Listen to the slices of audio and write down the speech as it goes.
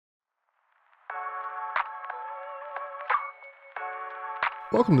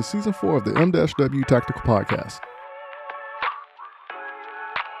Welcome to Season 4 of the M-W Tactical Podcast.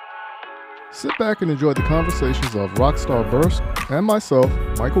 Sit back and enjoy the conversations of Rockstar Burst and myself,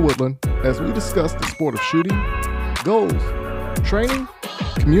 Michael Woodland, as we discuss the sport of shooting, goals, training,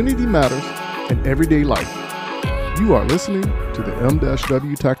 community matters, and everyday life. You are listening to the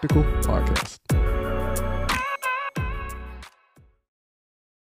M-W Tactical Podcast.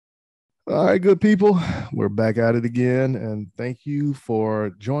 All right, good people. We're back at it again, and thank you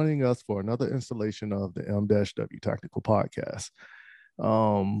for joining us for another installation of the M-W Tactical Podcast.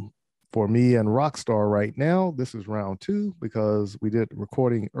 For me and Rockstar right now, this is round 2 because we did the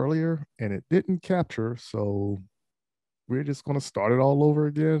recording earlier and it didn't capture, so we're just going to start it all over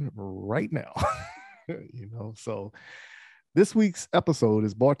again right now. So this week's episode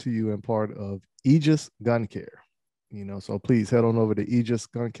is brought to you in part of Aegis Gun Care. So please head on over to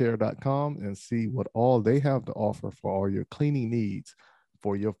aegisguncare.com and see what all they have to offer for all your cleaning needs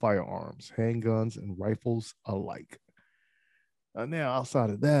for your firearms, handguns, and rifles alike. Now,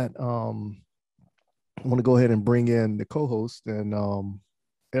 outside of that, I want to go ahead and bring in the co-host. And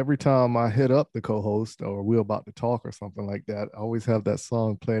every time I hit up the co-host or we're about to talk or something like that, I always have that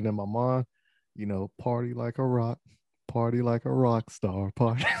song playing in my mind, party like a rock star,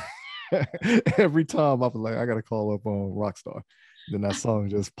 party. Every time I'm like, I got to call up on Rockstar. Then that song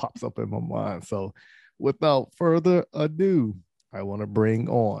just pops up in my mind. So without further ado, I want to bring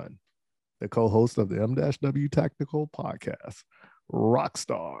on the co-host of the M-W Tactical Podcast,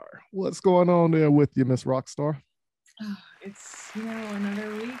 Rockstar. What's going on there with you, Miss Rockstar? Oh, it's,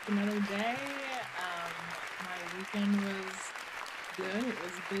 another week, another day. My weekend was good. It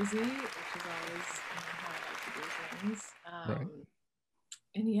was busy, which is always how I like to do things. Right.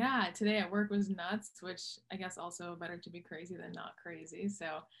 And yeah, today at work was nuts, which I guess also better to be crazy than not crazy.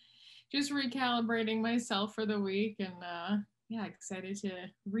 So just recalibrating myself for the week and excited to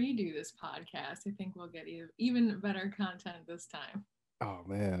redo this podcast. I think we'll get even better content this time. Oh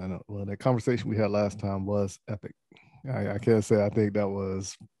man, I know. Well, that conversation we had last time was epic. I can't say I think it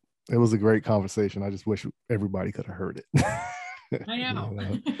was a great conversation. I just wish everybody could have heard it. I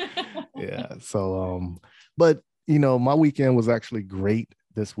know. Yeah. So but my weekend was actually great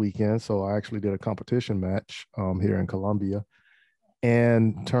this weekend. So I actually did a competition match here in Columbia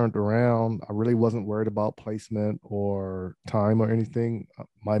and turned around. I really wasn't worried about placement or time or anything.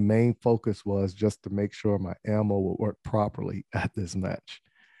 My main focus was just to make sure my ammo would work properly at this match.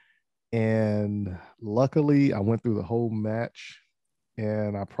 And luckily I went through the whole match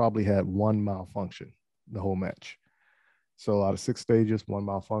and I probably had one malfunction the whole match. So out of 6 stages, 1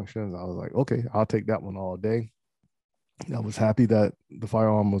 malfunction. I was like, okay, I'll take that one all day. I was happy that the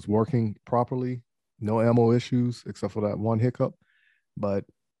firearm was working properly. No ammo issues except for that one hiccup. But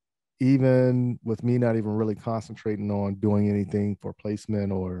even with me not even really concentrating on doing anything for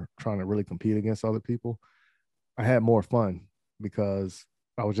placement or trying to really compete against other people, I had more fun because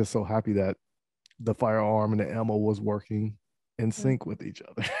I was just so happy that the firearm and the ammo was working in sync with each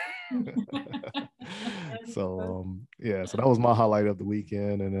other. So that was my highlight of the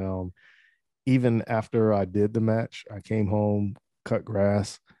weekend. And even after I did the match, I came home, cut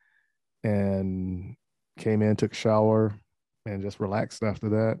grass, and came in, took a shower, and just relaxed after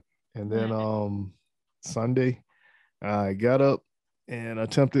that. And then Sunday, I got up and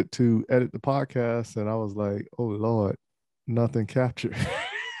attempted to edit the podcast, and I was like, oh, Lord, nothing captured.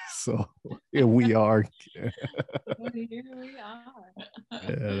 So here we are. Here we are.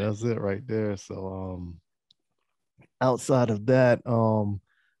 Yeah, that's it right there. So outside of that,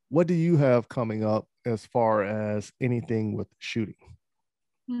 what do you have coming up as far as anything with shooting?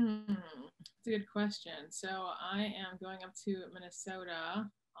 It's a good question. So I am going up to Minnesota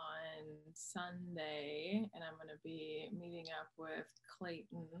on Sunday, and I'm going to be meeting up with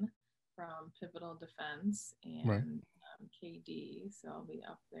Clayton from Pivotal Defense and KD. So I'll be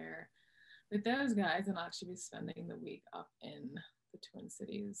up there with those guys, and I'll actually be spending the week up in the Twin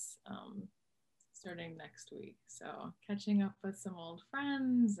Cities starting next week. So catching up with some old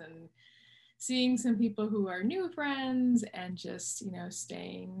friends and seeing some people who are new friends and just,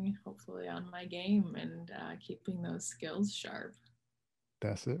 staying hopefully on my game and keeping those skills sharp.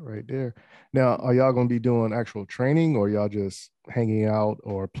 That's it right there. Now, are y'all going to be doing actual training or y'all just hanging out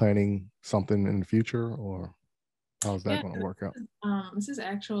or planning something in the future, or how's that going to work out? This is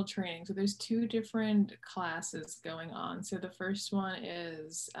actual training. So there's 2 different classes going on. So the first one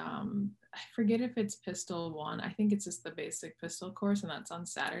is, I forget if it's Pistol 1. I think it's just the basic pistol course, and that's on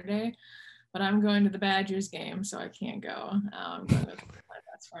Saturday. But I'm going to the Badgers game, so I can't go. I'm going with my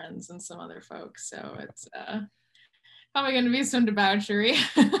best friends and some other folks. So it's probably going to be some debauchery.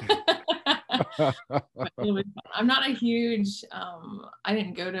 But it'll be fun. I'm not a huge, I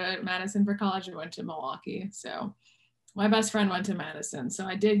didn't go to Madison for college. I went to Milwaukee. So my best friend went to Madison. So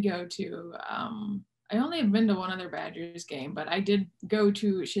I did go to, I only have been to one other Badgers game, but I did go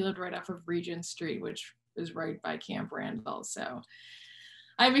to, she lived right off of Regent Street, which is right by Camp Randall. So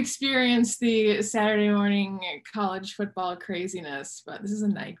I've experienced the Saturday morning college football craziness, but this is a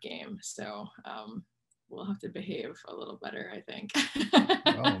night game. So we'll have to behave a little better, I think.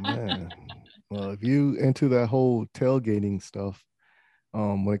 Oh man. Well, if you into that whole tailgating stuff,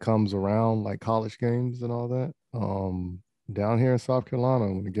 when it comes around like college games and all that, down here in South Carolina,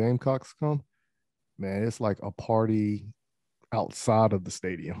 when the Gamecocks come, man, it's like a party outside of the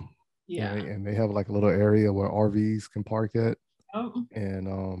stadium. Yeah. Right? And they have like a little area where RVs can park at. Oh.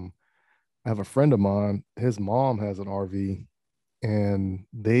 And I have a friend of mine, his mom has an RV, and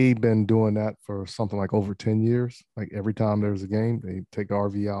they've been doing that for something like over 10 years. Like every time there's a game, they take the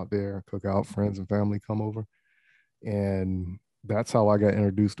RV out there, cook out, friends and family come over. And that's how I got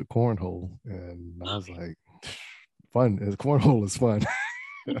introduced to cornhole. And I was like, fun. Cornhole is fun.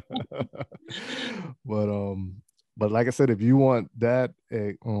 But like I said, if you want that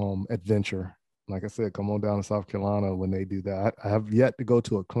adventure, like I said, come on down to South Carolina when they do that. I have yet to go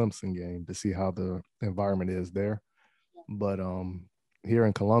to a Clemson game to see how the environment is there. But here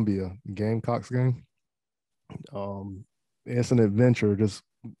in Columbia, Gamecocks game, it's an adventure just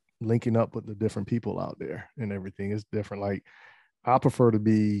linking up with the different people out there and everything. It's different. Like I prefer to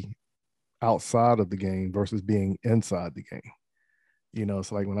be outside of the game versus being inside the game. You know,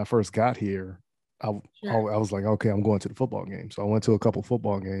 so like when I first got here, I was like, okay, I'm going to the football game. So I went to a couple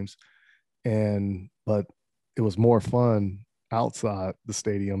football games, but it was more fun outside the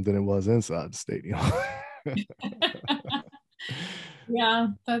stadium than it was inside the stadium. Yeah,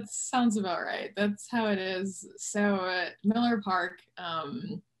 that sounds about right. That's how it is. So Miller Park,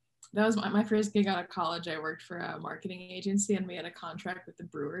 that was my first gig out of college. I worked for a marketing agency and we had a contract with the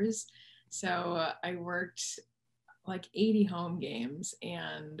Brewers. So I worked like 80 home games,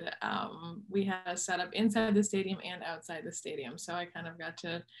 and we had a setup inside the stadium and outside the stadium. So I kind of got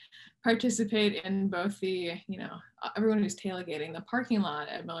to participate in both the, everyone who's tailgating. The parking lot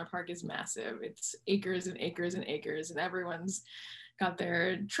at Miller Park is massive. It's acres and acres and acres, and everyone's got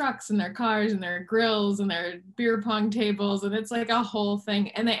their trucks and their cars and their grills and their beer pong tables, and it's like a whole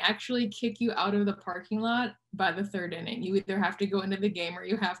thing. And they actually kick you out of the parking lot by the third inning. You either have to go into the game or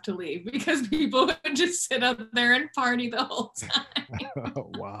you have to leave, because people would just sit up there and party the whole time.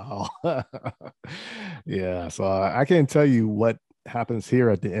 Wow. Yeah, so I can't tell you what happens here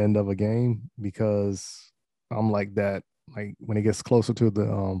at the end of a game, because I'm like that. Like when it gets closer to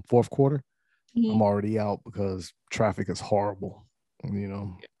the fourth quarter, I'm already out because traffic is horrible. I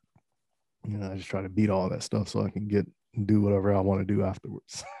just try to beat all that stuff so I can do whatever I want to do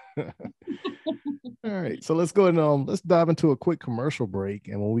afterwards. All right, so let's go and let's dive into a quick commercial break,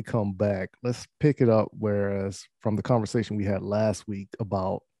 and when we come back, let's pick it up whereas from the conversation we had last week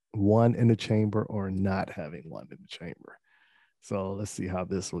about one in the chamber or not having one in the chamber. So let's see how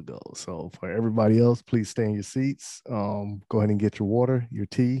this will go. So for everybody else, please stay in your seats. Go ahead and get your water, your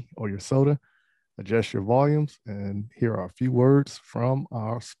tea, or your soda. Adjust your volumes, and here are a few words from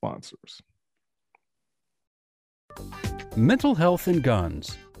our sponsors. Mental health and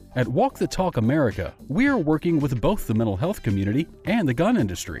guns. At Walk the Talk America, we are working with both the mental health community and the gun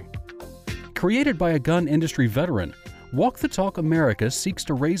industry. Created by a gun industry veteran, Walk the Talk America seeks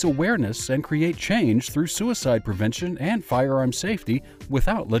to raise awareness and create change through suicide prevention and firearm safety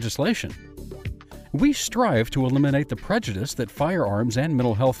without legislation. We strive to eliminate the prejudice that firearms and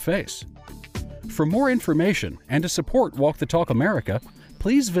mental health face. For more information and to support Walk the Talk America,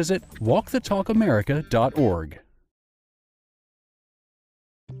 please visit walkthetalkamerica.org.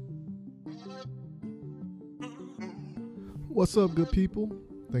 What's up, good people?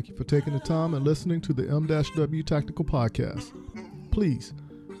 Thank you for taking the time and listening to the M-W Tactical Podcast. Please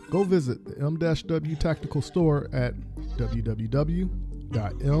go visit the M-W Tactical store at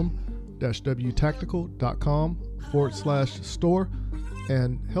www.m-wtactical.com/store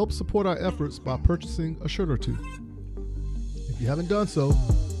and help support our efforts by purchasing a shirt or two. If you haven't done so,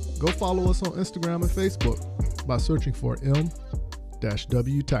 go follow us on Instagram and Facebook by searching for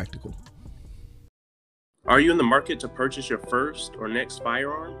M-W Tactical. Are you in the market to purchase your first or next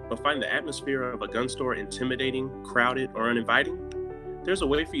firearm, but find the atmosphere of a gun store intimidating, crowded, or uninviting? There's a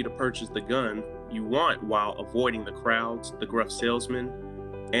way for you to purchase the gun you want while avoiding the crowds, the gruff salesmen,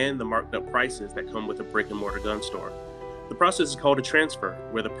 and the marked up prices that come with a brick and mortar gun store. The process is called a transfer,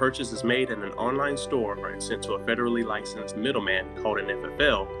 where the purchase is made in an online store and sent to a federally licensed middleman called an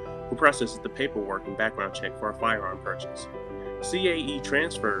FFL, who processes the paperwork and background check for a firearm purchase. CAE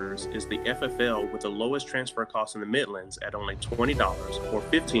Transfers is the FFL with the lowest transfer cost in the Midlands at only $20 or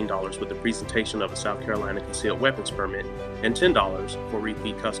 $15 with the presentation of a South Carolina concealed weapons permit and $10 for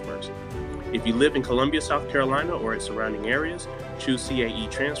repeat customers. If you live in Columbia, South Carolina or its surrounding areas, choose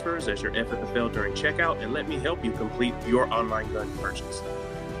CAE Transfers as your FFL during checkout and let me help you complete your online gun purchase.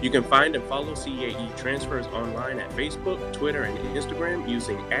 You can find and follow CAE Transfers online at Facebook, Twitter, and Instagram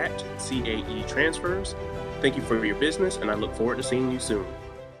using @CAE Transfers. Thank you for your business, and I look forward to seeing you soon.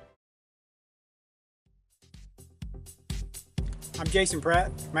 I'm Jason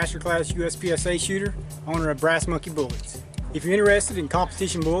Pratt, Masterclass USPSA shooter, owner of Brass Monkey Bullets. If you're interested in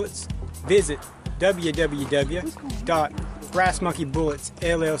competition bullets, visit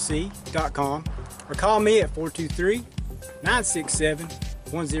www.brassmonkeybulletsllc.com or call me at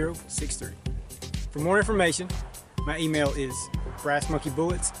 423-967-1063. For more information, my email is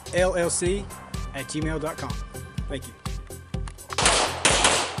brassmonkeybulletsllc@gmail.com. Thank you.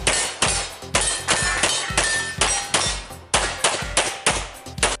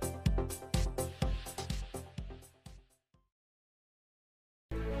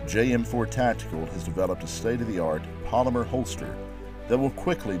 JM4 Tactical has developed a state-of-the-art polymer holster that will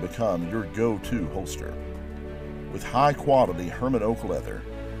quickly become your go-to holster. With high-quality Herman oak leather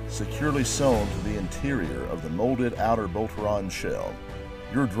securely sewn to the interior of the molded outer Boltaron shell,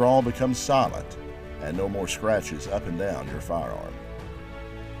 your draw becomes silent and no more scratches up and down your firearm.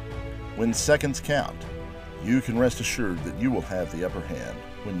 When seconds count, you can rest assured that you will have the upper hand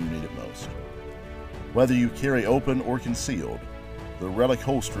when you need it most. Whether you carry open or concealed, the Relic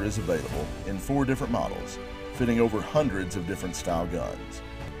holster is available in 4 different models, fitting over hundreds of different style guns.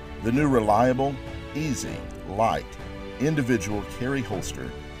 The new reliable, easy, light, individual carry holster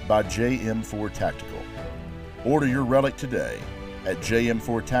by JM4 Tactical. Order your Relic today at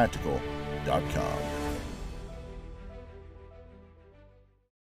jm4tactical.com.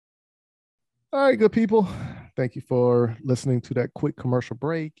 All right, good people. Thank you for listening to that quick commercial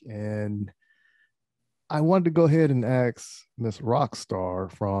break. And I wanted to go ahead and ask Miss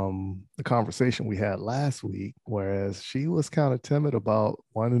Rockstar from the conversation we had last week, whereas she was kind of timid about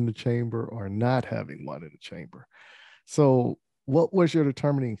one in the chamber or not having one in the chamber. So what was your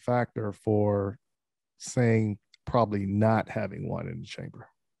determining factor for saying probably not having one in the chamber?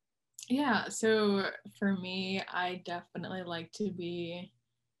 Yeah, so for me, I definitely like to be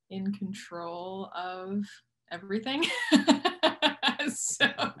in control of everything. So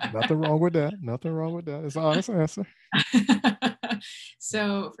Nothing wrong with that. Nothing wrong with that. It's an honest answer.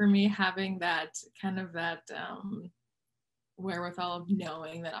 So for me, having that kind of that wherewithal of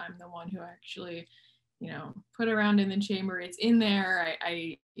knowing that I'm the one who actually, put around in the chamber, it's in there.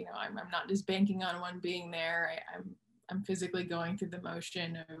 I'm not just banking on one being there. I'm physically going through the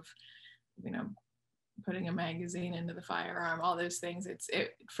motion of, putting a magazine into the firearm, all those things.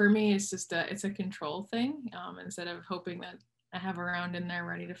 For me, it's just it's a control thing. Instead of hoping that I have a round in there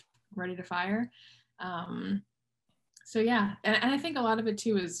ready to fire. So yeah, and I think a lot of it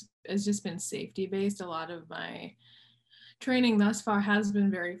too has just been safety based. A lot of my training thus far has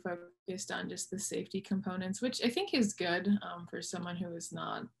been very focused on just the safety components, which I think is good for someone who is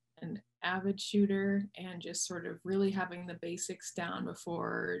not an avid shooter, and just sort of really having the basics down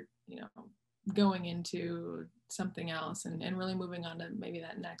before, going into something else and really moving on to maybe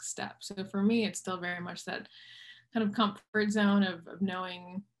that next step. So for me, it's still very much that kind of comfort zone of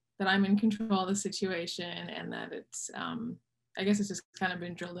knowing that I'm in control of the situation, and that it's, I guess it's just kind of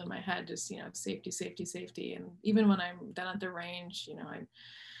been drilled in my head, just, safety, safety, safety. And even when I'm done at the range, I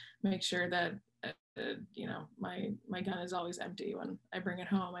make sure that, my gun is always empty. When I bring it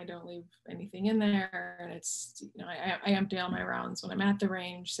home, I don't leave anything in there. And it's, I empty all my rounds when I'm at the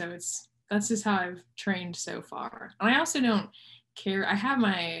range. So that's just how I've trained so far. And I also don't carry, I have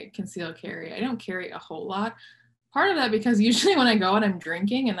my concealed carry. I don't carry a whole lot. Part of that because usually when I go out, I'm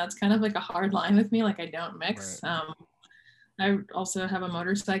drinking, and that's kind of like a hard line with me. Like I don't mix. Right. I also have a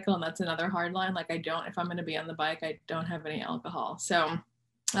motorcycle, and that's another hard line. Like if I'm going to be on the bike, I don't have any alcohol. So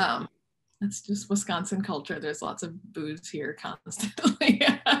that's just Wisconsin culture. There's lots of booze here constantly.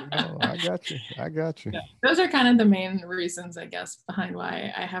 No, I got you. Yeah. Those are kind of the main reasons, I guess, behind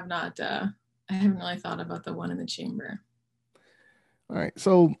why I have not, I haven't really thought about the one in the chamber. All right.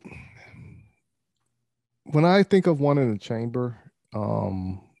 So when I think of one in the chamber,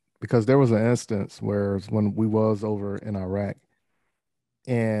 because there was an instance where when we was over in Iraq,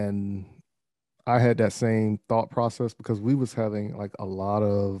 and I had that same thought process because we was having like a lot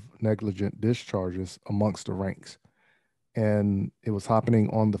of negligent discharges amongst the ranks, and it was happening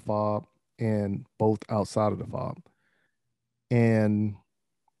on the fob and both outside of the fob. And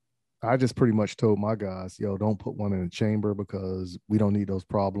I just pretty much told my guys, yo, don't put one in the chamber because we don't need those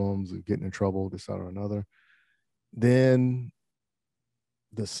problems of getting in trouble, this, that, or another. Then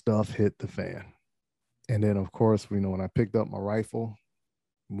the stuff hit the fan. And then, of course, when I picked up my rifle,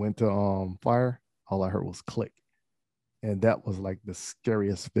 went to fire, all I heard was click. And that was like the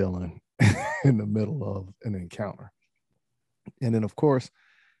scariest feeling in the middle of an encounter. And then, of course,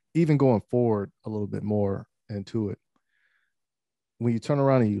 even going forward a little bit more into it, when you turn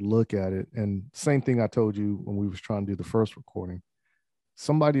around and you look at it, and same thing I told you when we was trying to do the first recording,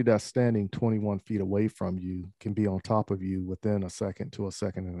 somebody that's standing 21 feet away from you can be on top of you within a second to a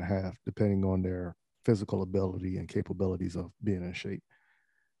second and a half, depending on their physical ability and capabilities of being in shape.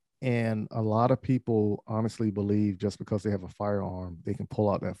 And a lot of people honestly believe just because they have a firearm, they can pull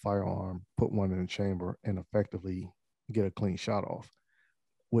out that firearm, put one in the chamber, and effectively get a clean shot off,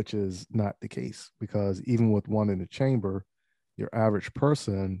 which is not the case, because even with one in the chamber, your average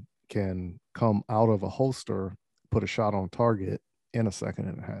person can come out of a holster, put a shot on target in a second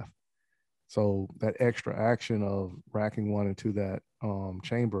and a half. So that extra action of racking one into that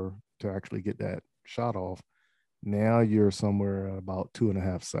chamber to actually get that shot off, now you're somewhere at about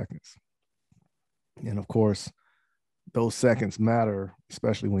 2.5 seconds. And of course, those seconds matter,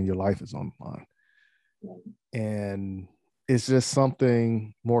 especially when your life is on the line. And it's just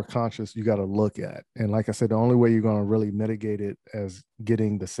something more conscious you got to look at. And like I said, the only way you're going to really mitigate it as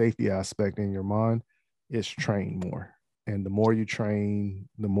getting the safety aspect in your mind is train more. And the more you train,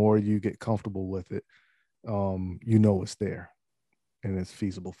 the more you get comfortable with it, it's there and it's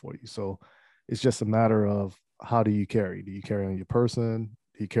feasible for you. So it's just a matter of, how do you carry? Do you carry on your person?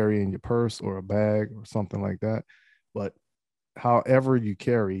 Do you carry in your purse or a bag or something like that? But however you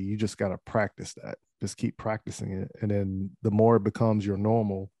carry, you just got to practice that. Just keep practicing it. And then the more it becomes your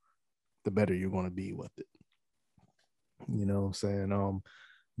normal, the better you're going to be with it. You know what I'm saying?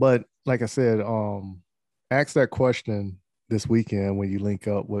 But like I said, ask that question this weekend when you link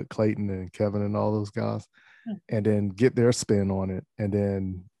up with Clayton and Kevin and all those guys, and then get their spin on it. And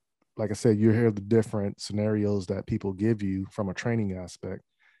then, like I said, you hear the different scenarios that people give you from a training aspect,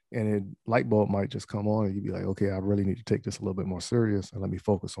 and it light bulb might just come on and you'd be like, okay, I really need to take this a little bit more serious and let me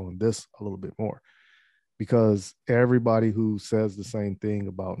focus on this a little bit more. Because everybody who says the same thing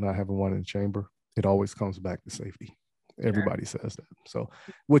about not having one in the chamber, it always comes back to safety. Everybody says that. So,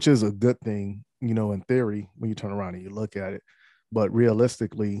 which is a good thing, in theory, when you turn around and you look at it. But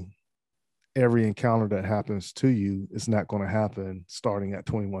realistically, every encounter that happens to you is not going to happen starting at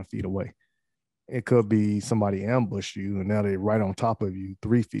 21 feet away. It could be somebody ambushed you and now they're right on top of you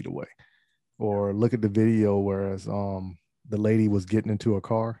 3 feet away. Or look at the video, whereas the lady was getting into a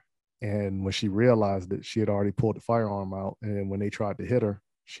car, and when she realized that she had already pulled the firearm out, and when they tried to hit her,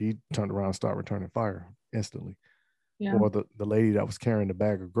 she turned around and started returning fire instantly. Yeah. Or the lady that was carrying the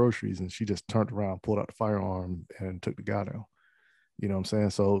bag of groceries, and she just turned around, pulled out the firearm, and took the guy down. You know what I'm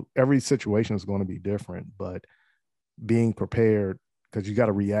saying? So every situation is going to be different, but being prepared, because you got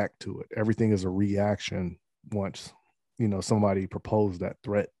to react to it. Everything is a reaction once, somebody proposed that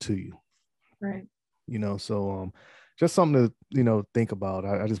threat to you. Right. So just something to, think about.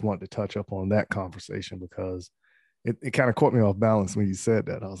 I just wanted to touch up on that conversation because it kind of caught me off balance when you said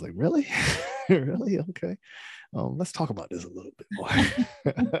that. I was like, really? Really? Okay. Let's talk about this a little bit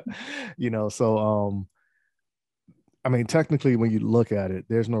more. So I mean, technically, when you look at it,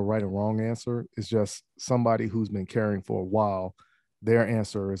 there's no right or wrong answer. It's just somebody who's been carrying for a while. Their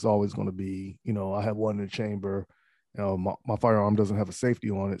answer is always going to be, I have one in the chamber. My firearm doesn't have a safety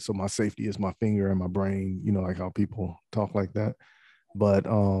on it, so my safety is my finger and my brain. Like how people talk like that. But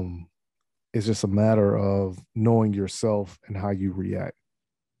it's just a matter of knowing yourself and how you react.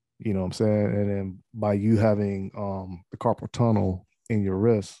 You know what I'm saying? And then by you having the carpal tunnel in your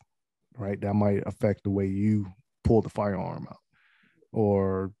wrist, right, that might affect the way you pull the firearm out,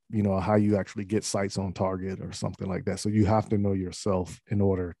 or how you actually get sights on target or something like that. So you have to know yourself in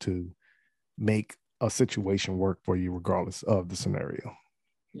order to make a situation work for you regardless of the scenario.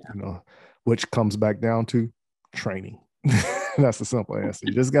 Which comes back down to training. That's the simple answer.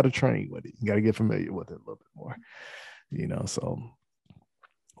 You just got to train with it. You got to get familiar with it a little bit more, so,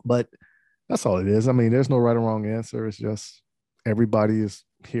 but that's all it is. I mean, there's no right or wrong answer. It's just everybody is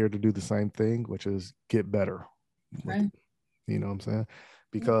here to do the same thing, which is get better. Right. You know what I'm saying?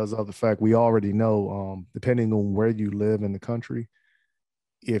 Because of the fact we already know, depending on where you live in the country,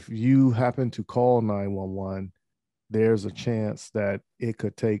 if you happen to call 911, there's a chance that it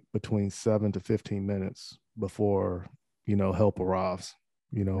could take between 7 to 15 minutes before, help arrives,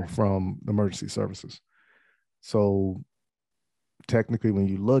 from emergency services. So technically, when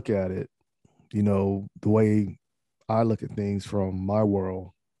you look at it, the way I look at things from my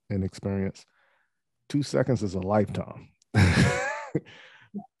world in experience, 2 seconds is a lifetime.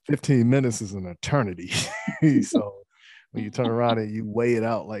 15 minutes is an eternity. So when you turn around and you weigh it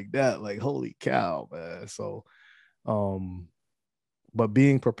out like that, like, holy cow, man. So, but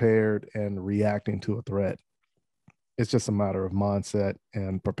being prepared and reacting to a threat, it's just a matter of mindset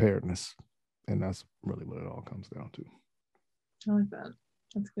and preparedness. And that's really what it all comes down to. I like that.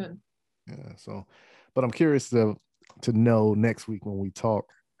 That's good. Yeah. So, but I'm curious to know next week when we talk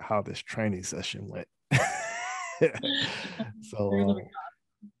how this training session went. So,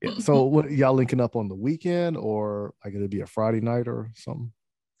 yeah. So, what y'all linking up on the weekend, or like it'll be a Friday night or something?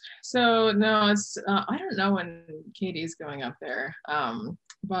 So no, it's I don't know when Katie's going up there,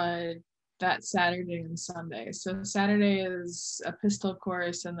 but that Saturday and Sunday. So Saturday is a pistol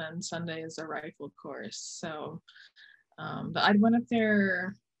course, and then Sunday is a rifle course. So, but I went up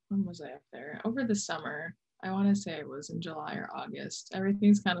there. When was I up there? Over the summer. I want to say it was in July or August.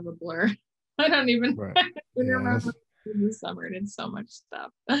 Everything's kind of a blur. I don't even, Right. remember the summer. It did so much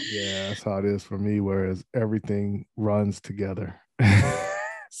stuff. Yeah, that's how it is for me. Whereas everything runs together.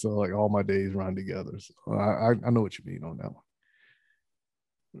 So like all my days run together. So I know what you mean on that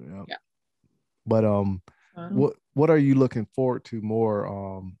one. Yeah. But what are you looking forward to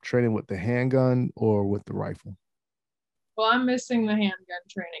more? Training with the handgun or with the rifle? Well, I'm missing the handgun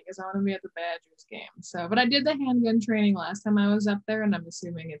training because I want to be at the Badgers game. So, but I did the handgun training last time I was up there, and I'm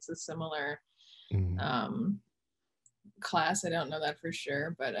assuming it's a similar class. I don't know that for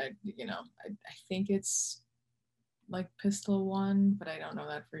sure, but I think it's like pistol 1, but I don't know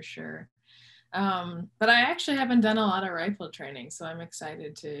that for sure. But I actually haven't done a lot of rifle training, so I'm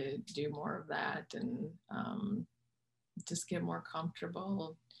excited to do more of that and just get more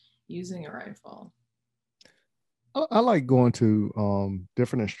comfortable using a rifle. I like going to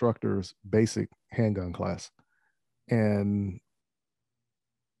different instructors' basic handgun class, and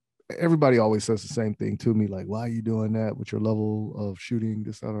everybody always says the same thing to me, like, why are you doing that with your level of shooting,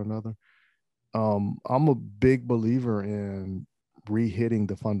 this, that, or another? I'm a big believer in re-hitting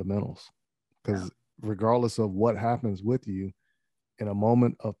the fundamentals, because regardless of what happens with you, in a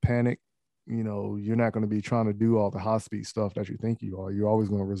moment of panic, you're not going to be trying to do all the high speed stuff that you think you are. You're always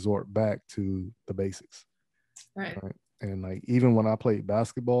going to resort back to the basics. Right. And like, even when I played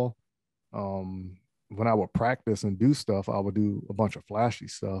basketball, when I would practice and do stuff, I would do a bunch of flashy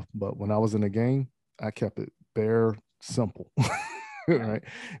stuff. But when I was in the game, I kept it bare simple. Right?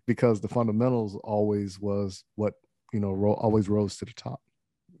 Because the fundamentals always was what, always rose to the top.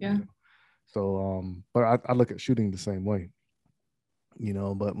 Yeah. So, but I look at shooting the same way,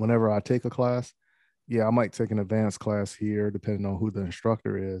 but whenever I take a class, I might take an advanced class here, depending on who the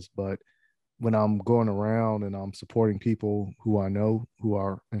instructor is. But when I'm going around and I'm supporting people who I know who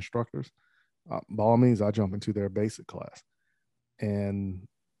are instructors, by all means, I jump into their basic class. And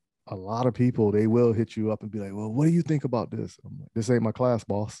a lot of people, they will hit you up and be like, well, what do you think about this? I'm like, this ain't my class,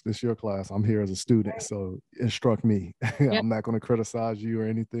 boss. This is your class. I'm here as a student. So instruct me. I'm not going to criticize you or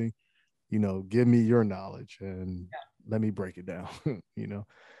anything. Give me your knowledge and let me break it down,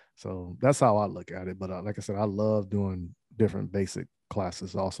 So that's how I look at it. But like I said, I love doing different basic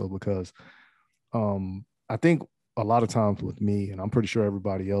classes also, because I think a lot of times with me, and I'm pretty sure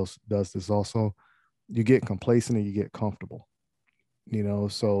everybody else does this also, you get complacent and you get comfortable,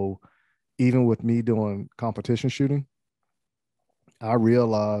 so even with me doing competition shooting, I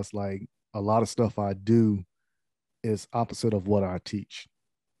realize like a lot of stuff I do is opposite of what I teach.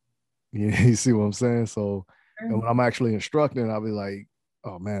 You see what I'm saying? So, and when I'm actually instructing, I'll be like,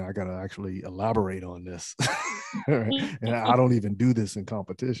 oh man, I got to actually elaborate on this. And I don't even do this in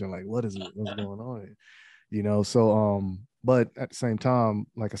competition. Like, what is it? What's going on here? So, but at the same time,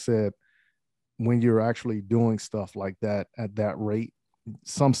 like I said, when you're actually doing stuff like that at that rate,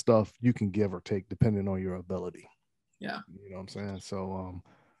 some stuff you can give or take depending on your ability. Yeah. You know what I'm saying? So,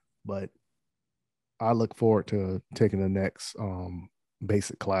 but I look forward to taking the next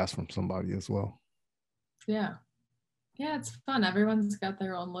basic class from somebody as well. Yeah, it's fun. Everyone's got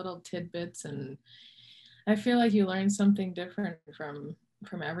their own little tidbits, and I feel like you learn something different from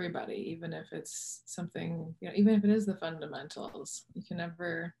everybody, even if it's something, even if it is the fundamentals. You can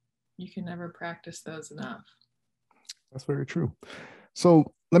never practice those enough. That's very true.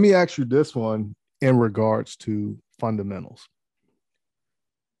 So let me ask you this one in regards to fundamentals.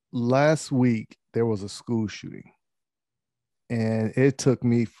 Last week there was a school shooting, and it took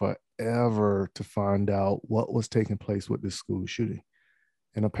me forever to find out what was taking place with this school shooting.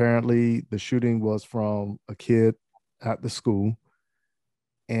 And apparently the shooting was from a kid at the school,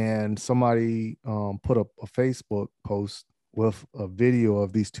 and somebody put up a Facebook post with a video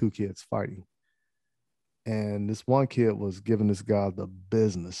of these two kids fighting. And this one kid was giving this guy the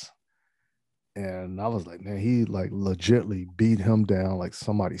business. And I was like, man, he like legitly beat him down like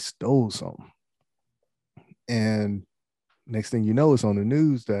somebody stole something. And next thing you know, it's on the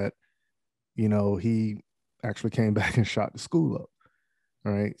news that, he actually came back and shot the school up.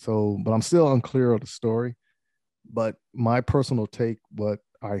 All right. So, but I'm still unclear of the story. But my personal take, what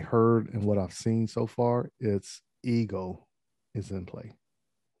I heard and what I've seen so far, it's ego is in play,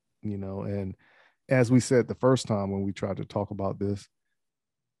 and as we said the first time when we tried to talk about this,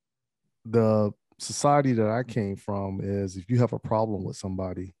 the society that I came from is if you have a problem with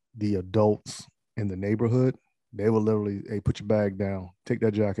somebody, the adults in the neighborhood, they will literally, hey, put your bag down, take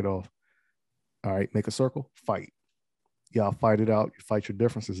that jacket off. All right, make a circle, fight. Y'all fight it out, you fight your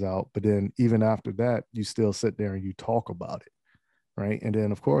differences out. But then even after that, you still sit there and you talk about it. Right. And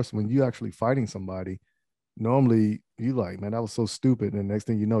then, of course, when you actually fighting somebody, normally you like, man, that was so stupid. And next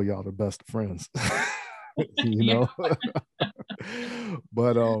thing you know, y'all are best friends,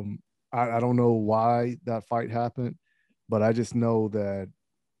 But I don't know why that fight happened, but I just know that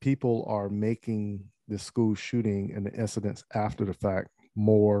people are making the school shooting and the incidents after the fact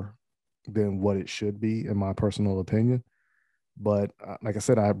more than what it should be, in my personal opinion. But like I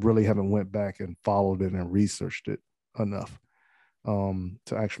said, I really haven't went back and followed it and researched it enough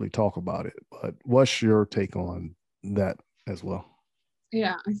to actually talk about it. But what's your take on that as well?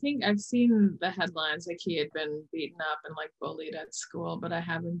 Yeah, I think I've seen the headlines like he had been beaten up and like bullied at school, but I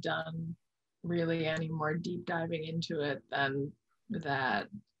haven't done really any more deep diving into it than that.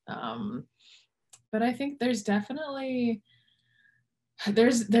 But I think there's definitely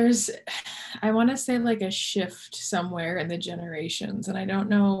there's I want to say like a shift somewhere in the generations, and I don't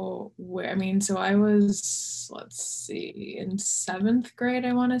know where. I mean, so I was, let's see, in 7th grade,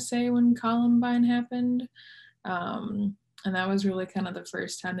 I want to say, when Columbine happened. And that was really kind of the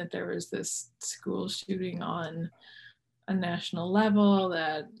first time that there was this school shooting on a national level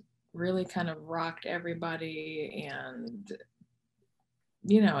that really kind of rocked everybody. And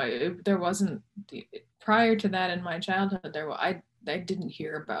there wasn't, prior to that in my childhood, I didn't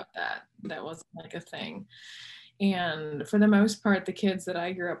hear about that. That wasn't like a thing. And for the most part, the kids that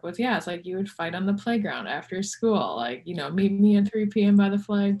I grew up with, yeah, it's like you would fight on the playground after school, like, meet me at 3 p.m. by the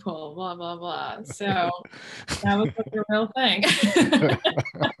flagpole, blah, blah, blah. So that was like a real thing.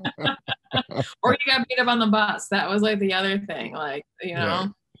 Or you got beat up on the bus. That was like the other thing, like, Right.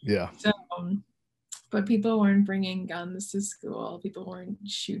 Yeah. So, but people weren't bringing guns to school. People weren't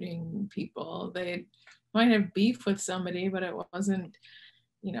shooting people. They might have beef with somebody, but it wasn't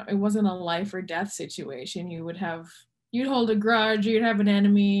a life or death situation. You'd hold a grudge, you'd have an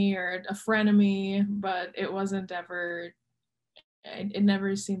enemy or a frenemy, but it wasn't ever, it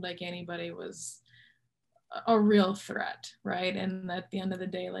never seemed like anybody was a real threat, right? And at the end of the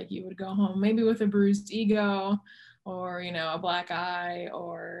day, like, you would go home maybe with a bruised ego or, a black eye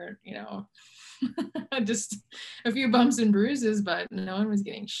or, just a few bumps and bruises, but no one was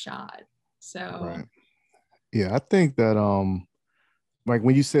getting shot. So, right. Yeah, I think that, like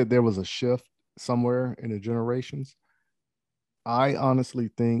when you said there was a shift somewhere in the generations, I honestly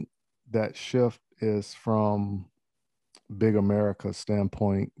think that shift is from big America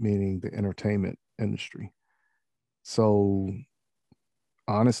standpoint, meaning the entertainment industry. So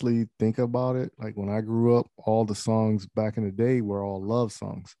honestly, think about it. Like when I grew up, all the songs back in the day were all love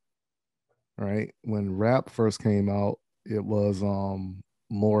songs, right? When rap first came out, it was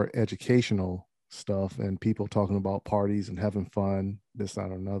more educational stuff and people talking about parties and having fun, this, that,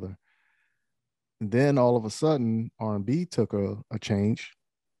 or another. And then all of a sudden, R&B took a change,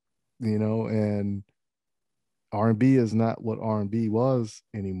 and R&B is not what R&B was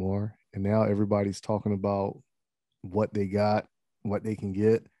anymore. And now everybody's talking about what they got, what they can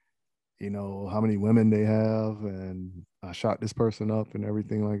get, how many women they have, and I shot this person up and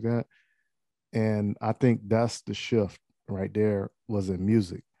everything like that. And I think that's the shift right there, was in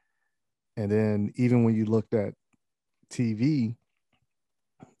music. And then even when you looked at TV,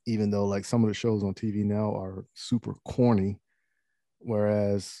 even though like some of the shows on TV now are super corny,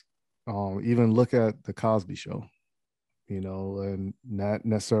 whereas even look at the Cosby Show, and not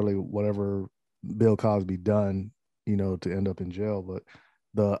necessarily whatever Bill Cosby done, to end up in jail, but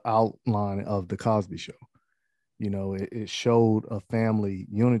the outline of the Cosby Show, it showed a family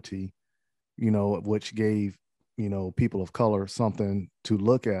unity, which gave, people of color something to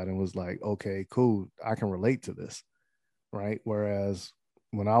look at and was like, okay, cool, I can relate to this, right? Whereas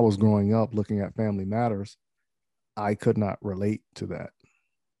when I was growing up looking at Family Matters, I could not relate to that,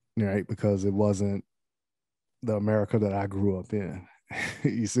 right? Because it wasn't the America that I grew up in.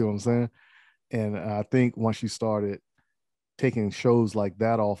 You see what I'm saying? And I think once you started taking shows like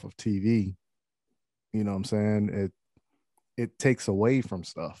that off of TV, You know what I'm saying? It takes away from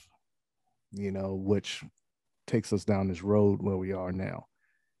stuff, which takes us down this road where we are now.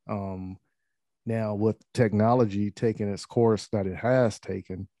 Now with technology taking its course that it has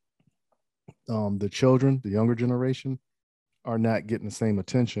taken, the children, the younger generation, are not getting the same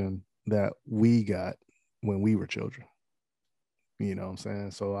attention that we got when we were children. You know what I'm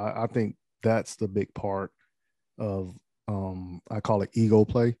saying? So I think that's the big part of, I call it ego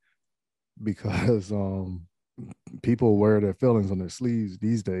play, because people wear their feelings on their sleeves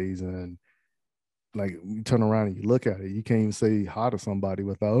these days. And like, you turn around and you look at it, you can't even say hi to somebody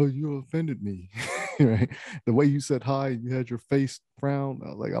without, oh, you offended me. Right? The way you said hi, you had your face frown.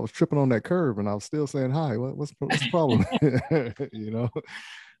 I was tripping on that curve and I was still saying hi. What's the problem?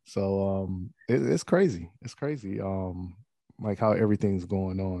 So it's crazy. It's crazy. Like how everything's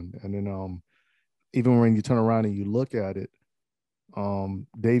going on. And then even when you turn around and you look at it,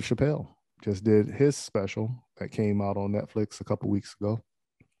 Dave Chappelle just did his special that came out on Netflix a couple weeks ago.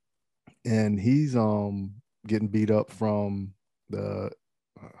 And he's getting beat up from the,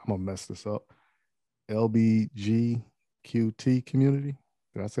 I'm gonna mess this up, LBGQT community.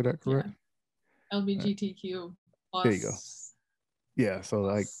 Did I say that correct? Yeah. LBGTQ plus. There you go. Yeah. So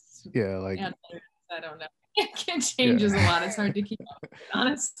plus, I don't know. It changes a lot. It's hard to keep up,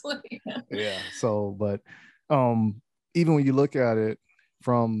 honestly. Yeah. So, but even when you look at it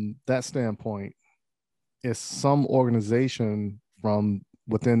from that standpoint, it's some organization from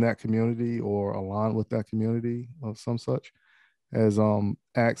within that community or aligned with that community or some such has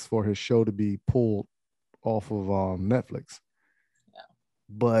asked for his show to be pulled off of Netflix. Yeah.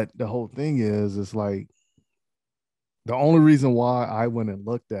 But the whole thing is like, the only reason why I went and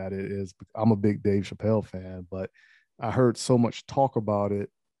looked at it is I'm a big Dave Chappelle fan, but I heard so much talk about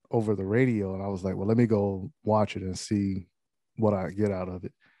it over the radio, and I was like, well, let me go watch it and see what I get out of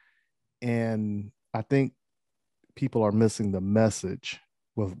it. And I think people are missing the message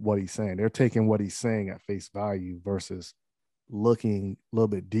with what he's saying. They're taking what he's saying at face value versus looking a little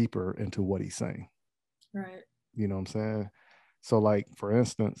bit deeper into what he's saying. Right. You know what I'm saying? So like, for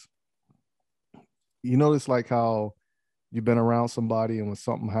instance, you notice like how you've been around somebody and when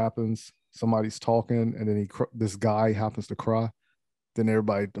something happens, somebody's talking and then this guy happens to cry, then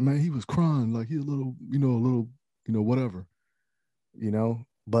everybody, man, he was crying, like he a little, whatever,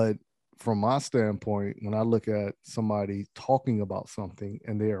 but from my standpoint, when I look at somebody talking about something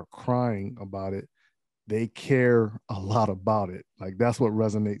and they are crying about it, they care a lot about it. Like, that's what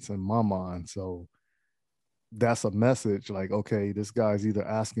resonates in my mind. So that's a message like, okay, this guy's either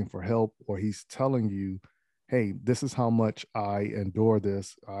asking for help or he's telling you, hey, this is how much I endure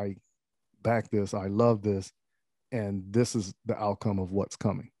this. I back this. I love this. And this is the outcome of what's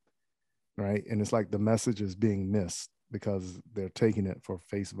coming. Right. And it's like the message is being missed because they're taking it for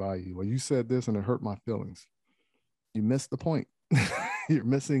face value. Well, you said this and it hurt my feelings. You missed the point. You're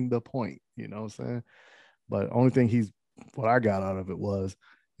missing the point. You know what I'm saying? But only thing what I got out of it was,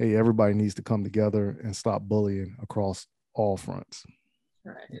 hey, everybody needs to come together and stop bullying across all fronts.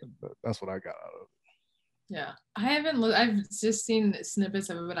 Right. That's what I got out of it. Yeah. I've just seen snippets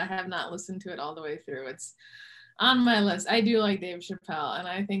of it, but I have not listened to it all the way through. It's on my list. I do like Dave Chappelle, and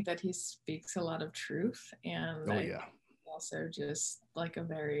I think that he speaks a lot of truth. And also just like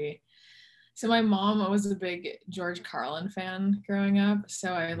so my mom was a big George Carlin fan growing up.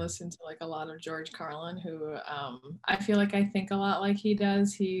 So I listened to like a lot of George Carlin, who I feel like I think a lot like he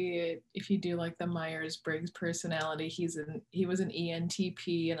does. If you do like the Myers-Briggs personality, he was an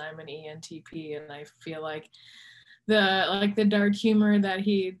ENTP and I'm an ENTP. And I feel like the dark humor that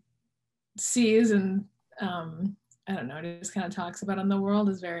he sees and I don't know, it just kind of talks about in the world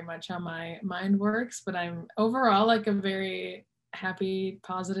is very much how my mind works. But I'm overall like a very happy,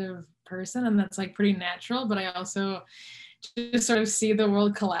 positive person, and that's like pretty natural. But I also just sort of see the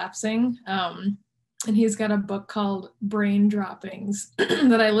world collapsing. And he's got a book called Brain Droppings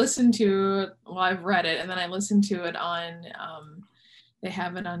that I listened to. Well, I've read it, and then I listened to it on they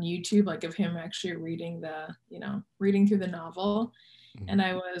have it on YouTube, like of him actually reading through the novel. And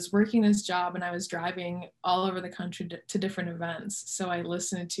I was working this job and I was driving all over the country to different events. So I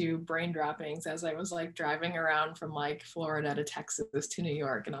listened to Brain Droppings as I was like driving around from like Florida to Texas to New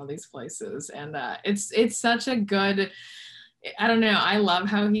York and all these places. And it's such a good, I don't know, I love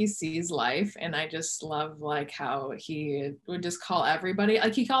how he sees life. And I just love like how he would just call everybody,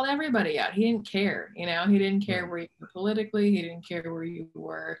 like he called everybody out. He didn't care, he didn't care where you were politically. He didn't care where you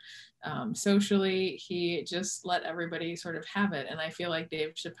were socially. He just let everybody sort of have it. And I feel like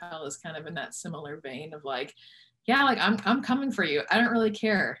Dave Chappelle is kind of in that similar vein of like, yeah, like I'm coming for you. I don't really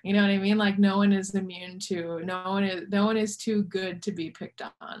care. You know what I mean? Like no one is immune to, no one is too good to be picked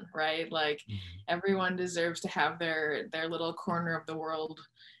on, right? Like everyone deserves to have their little corner of the world,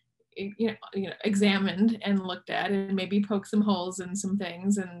 examined and looked at, and maybe poke some holes in some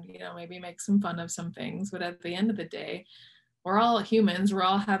things, and maybe make some fun of some things. But at the end of the day, we're all humans. We're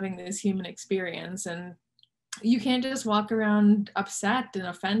all having this human experience, and you can't just walk around upset and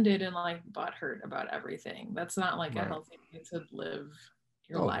offended and like butthurt about everything. That's not like a Right. healthy way to live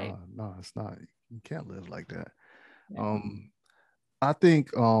your Oh life. no, it's not. You can't live like that. Yeah. I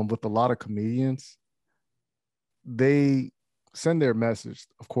think with a lot of comedians, they send their message,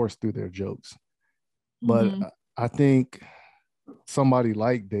 of course, through their jokes. But Mm-hmm. I think somebody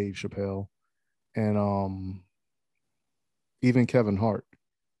like Dave Chappelle and even Kevin Hart,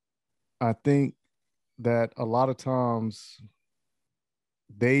 I think that a lot of times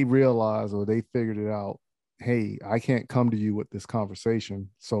they realize or they figured it out. Hey, I can't come to you with this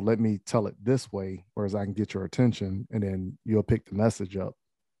conversation, so let me tell it this way, whereas I can get your attention, and then you'll pick the message up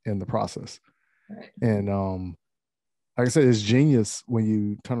in the process. Right. And like I said, it's genius when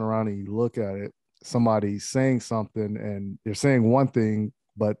you turn around and you look at it. Somebody's saying something, and they're saying one thing,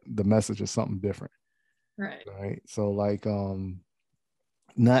 but the message is something different. Right. Right. So, like,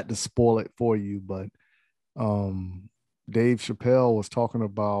 not to spoil it for you, but Dave Chappelle was talking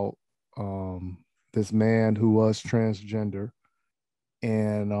about this man who was transgender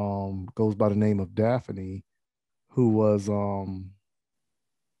and goes by the name of Daphne, who was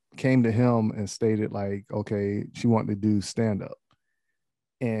came to him and stated like, okay, she wanted to do stand up,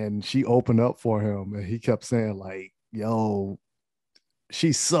 and she opened up for him, and he kept saying like, yo,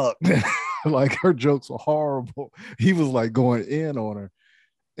 she sucked. Like her jokes were horrible. He was like going in on her.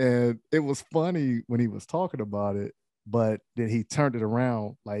 And it was funny when he was talking about it, but then he turned it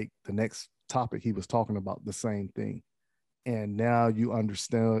around like the next topic he was talking about the same thing. And now you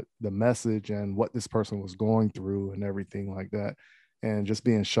understand the message and what this person was going through and everything like that. And just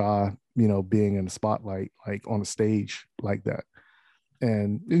being shy, being in the spotlight, like on the stage like that.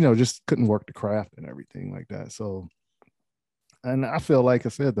 And, just couldn't work the craft and everything like that. So, and I feel like I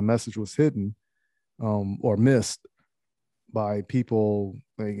said, the message was hidden or missed by people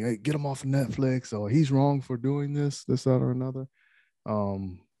like, hey, get him off of Netflix, or he's wrong for doing this, that, or another.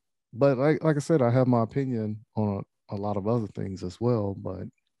 But like I said, I have my opinion on a lot of other things as well. But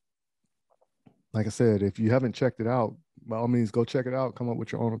like I said, if you haven't checked it out, by all means, go check it out, come up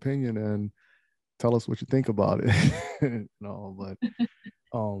with your own opinion, and tell us what you think about it.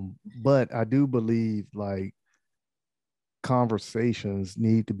 But I do believe like conversations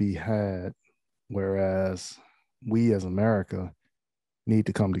need to be had, whereas we as America need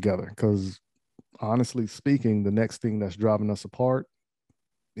to come together, because honestly speaking, the next thing that's driving us apart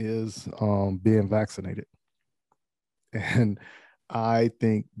is being vaccinated. And I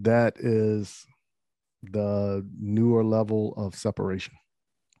think that is the newer level of separation.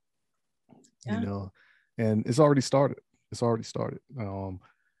 Yeah. And it's already started.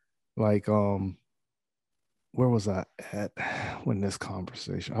 Like where was I at when this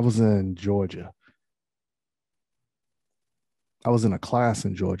conversation? I was in Georgia. I was in a class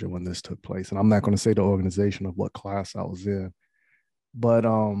in Georgia when this took place, and I'm not going to say the organization of what class I was in, but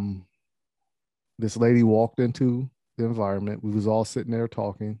this lady walked into the environment. We was all sitting there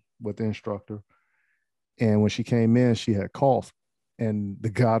talking with the instructor, and when she came in, she had coughed, and the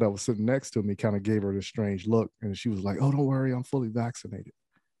guy that was sitting next to me kind of gave her this strange look, and she was like, "Oh, don't worry, I'm fully vaccinated."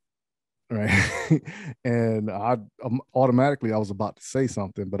 Right. And I automatically I was about to say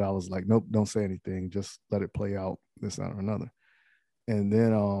something, but I was like, nope, don't say anything, just let it play out, this, that, or another. And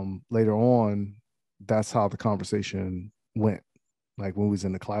then later on, that's how the conversation went. Like when we was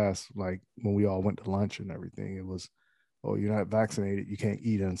in the class, like when we all went to lunch and everything, it was, oh, you're not vaccinated, you can't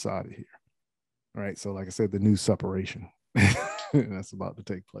eat inside of here. Right. So like I said, the new separation that's about to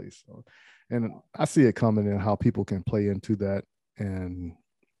take place. So, and I see it coming and how people can play into that. And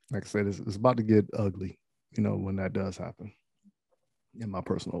like I said, it's about to get ugly, when that does happen, in my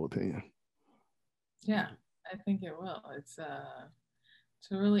personal opinion. Yeah, I think it will. It's a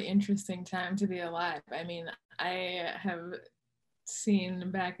really interesting time to be alive. I mean, I have seen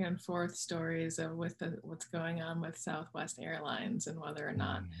back and forth stories of what's going on with Southwest Airlines and whether or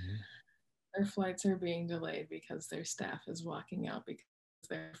not their flights are being delayed because their staff is walking out because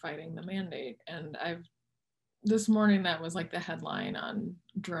they're fighting the mandate. And this morning, that was like the headline on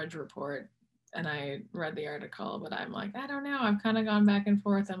Drudge Report, and I read the article, but I'm like, I don't know. I've kind of gone back and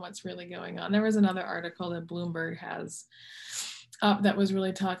forth on what's really going on. There was another article that Bloomberg has up that was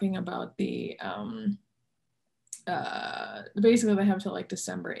really talking about the basically they have till like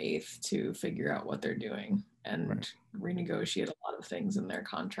December 8th to figure out what they're doing and renegotiate a lot of things in their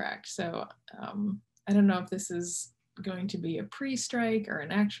contract. So I don't know if this is going to be a pre-strike or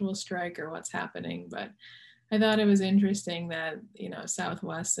an actual strike or what's happening, but I thought it was interesting that,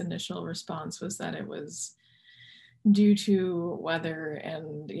 Southwest's initial response was that it was due to weather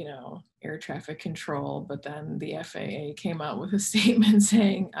and, air traffic control. But then the FAA came out with a statement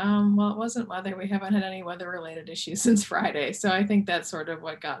saying, well, it wasn't weather. We haven't had any weather related issues since Friday. So I think that's sort of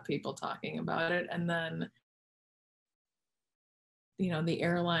what got people talking about it. And then, the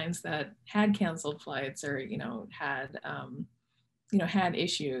airlines that had canceled flights or, had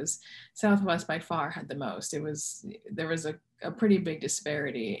issues, Southwest by far had the most. There was a pretty big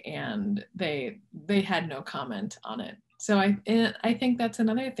disparity, and they had no comment on it. So I think that's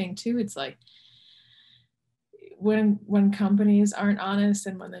another thing too. It's like when companies aren't honest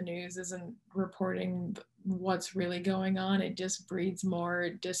and when the news isn't reporting what's really going on, it just breeds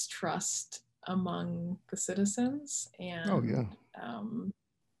more distrust among the citizens. And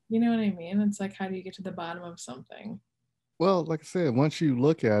you know what I mean? It's like, how do you get to the bottom of something? Well, like I said, once you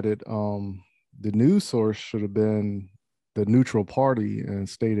look at it, the news source should have been the neutral party and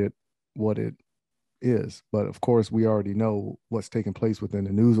stated what it is. But of course, we already know what's taking place within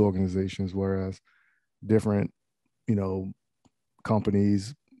the news organizations, whereas different,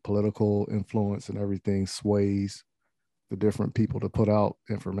 companies, political influence and everything sways the different people to put out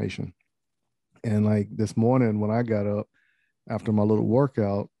information. And like this morning when I got up after my little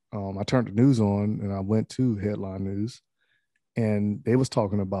workout, I turned the news on and I went to Headline News, and they was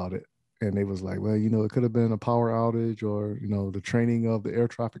talking about it. And they was like, well, it could have been a power outage or, the training of the air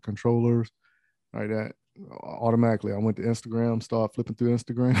traffic controllers, right? That automatically I went to Instagram, started flipping through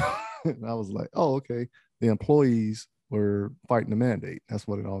Instagram. And I was like, oh, okay. The employees were fighting the mandate. That's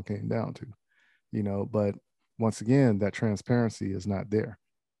what it all came down to, but once again, that transparency is not there.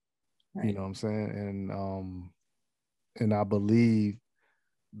 Right. You know what I'm saying? And I believe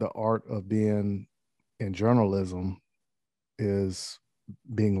the art of being in journalism is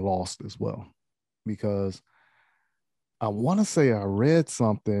being lost as well, because I want to say I read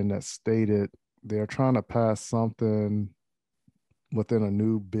something that stated they're trying to pass something within a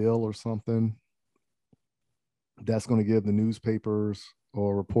new bill or something that's going to give the newspapers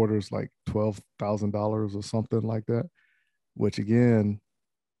or reporters like $12,000 or something like that, which again,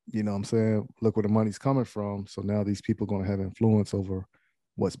 what I'm saying, look where the money's coming from. So now these people are going to have influence over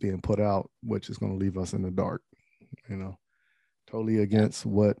what's being put out, which is going to leave us in the dark, totally against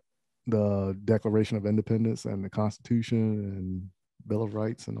what the Declaration of Independence and the Constitution and Bill of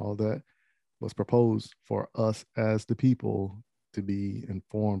Rights and all that was proposed for us as the people to be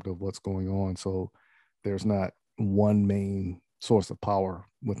informed of what's going on. So there's not one main source of power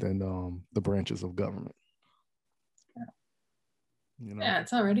within the branches of government. Yeah,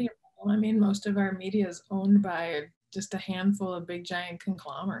 it's already, I mean, most of our media is owned by just a handful of big giant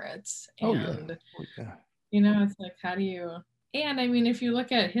conglomerates. And, it's like, how do you, and I mean, if you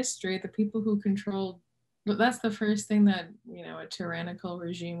look at history, the people who controlled, that's the first thing that, a tyrannical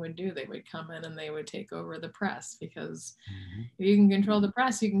regime would do. They would come in and they would take over the press, because if you can control the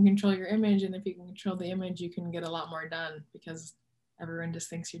press, you can control your image. And if you can control the image, you can get a lot more done because everyone just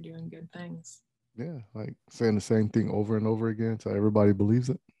thinks you're doing good things. Yeah, like saying the same thing over and over again so everybody believes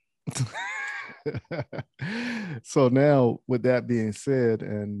it. So now, with that being said,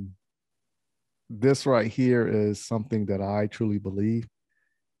 and this right here is something that I truly believe.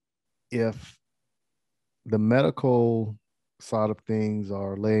 If the medical side of things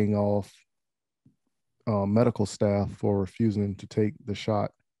are laying off medical staff for refusing to take the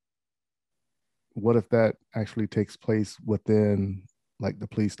shot, what if that actually takes place within like the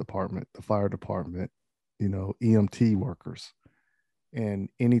police department, the fire department, EMT workers, and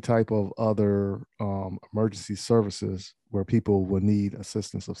any type of other emergency services where people will need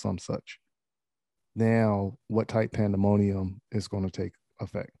assistance of some such? Now, what type pandemonium is going to take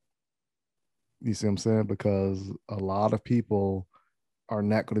effect? You see what I'm saying? Because a lot of people are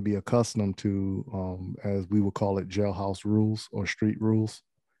not going to be accustomed to, as we would call it, jailhouse rules or street rules.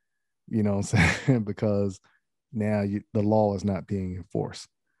 You know what I'm saying? Because now the law is not being enforced.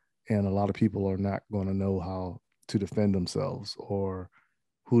 And a lot of people are not going to know how to defend themselves or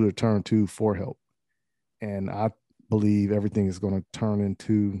who to turn to for help. And I believe everything is going to turn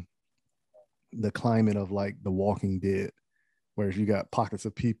into the climate of like The Walking Dead, whereas you got pockets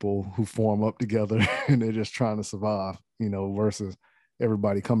of people who form up together and they're just trying to survive, versus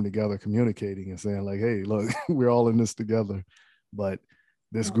everybody coming together, communicating and saying like, hey, look, we're all in this together. But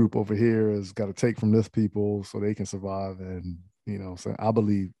this group over here has got to take from this people so they can survive. And, so I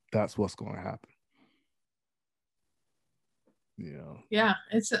believe that's what's going to happen. Yeah,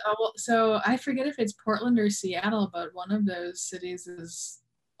 it's well, so I forget if it's Portland or Seattle, but one of those cities is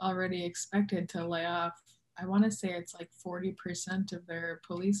already expected to lay off. I want to say it's like 40% of their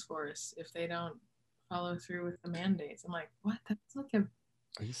police force if they don't follow through with the mandates. I'm like, what? That's like a.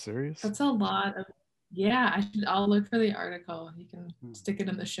 Are you serious? That's a lot of. Yeah, I'll look for the article. You can stick it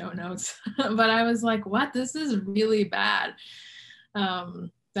in the show notes. But I was like, what? This is really bad.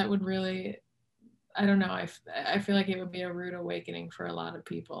 That would really. I don't know. I feel like it would be a rude awakening for a lot of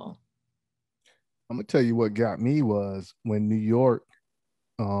people. I'm gonna tell you what got me was when New York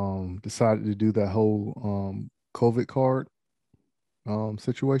decided to do that whole COVID card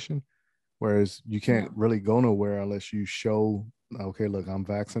situation, whereas you can't really go nowhere unless you show, okay, look, I'm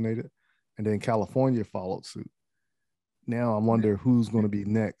vaccinated, and then California followed suit. Now I wonder who's going to be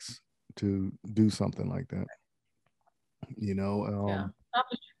next to do something like that.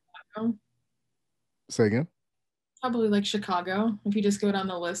 Probably Say again? Probably like Chicago, if you just go down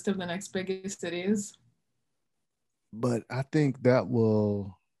the list of the next biggest cities. But I think that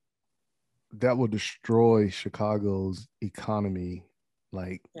will destroy Chicago's economy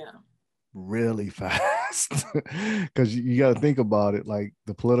like really fast. Because you got to think about it, like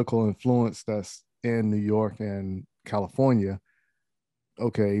the political influence that's in New York and California.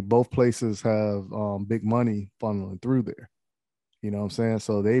 Okay, both places have big money funneling through there. You know what I'm saying?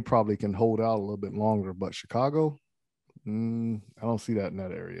 So they probably can hold out a little bit longer. But Chicago, I don't see that in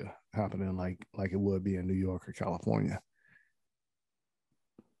that area happening like it would be in New York or California.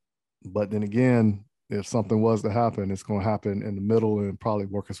 But then again, if something was to happen, it's going to happen in the middle and probably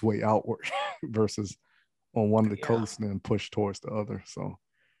work its way outward versus on one of the coasts and then push towards the other. So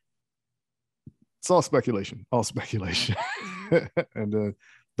it's all speculation, and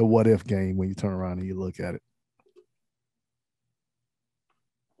the what if game when you turn around and you look at it.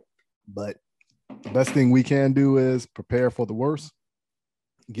 But the best thing we can do is prepare for the worst,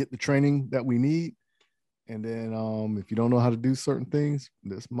 get the training that we need. And then if you don't know how to do certain things,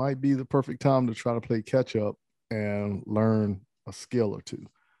 this might be the perfect time to try to play catch up and learn a skill or two.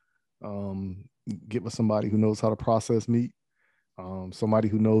 Get with somebody who knows how to process meat, somebody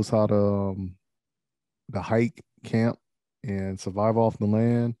who knows how to hike, camp, and survive off the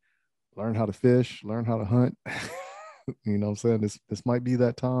land, learn how to fish, learn how to hunt. You know what I'm saying? This might be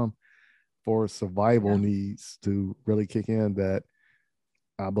that time for survival needs to really kick in that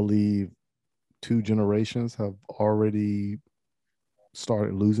I believe 2 generations have already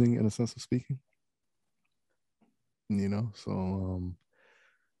started losing, in a sense of speaking. So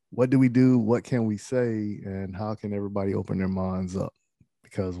what do we do? What can we say? And how can everybody open their minds up?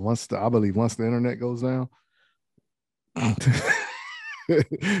 Because I believe once the internet goes down,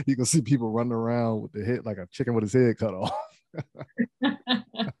 you can see people running around with the head like a chicken with his head cut off.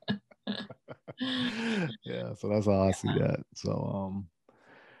 Yeah, so that's how I see that. So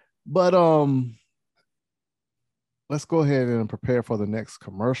let's go ahead and prepare for the next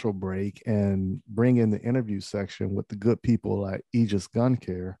commercial break and bring in the interview section with the good people at Aegis Gun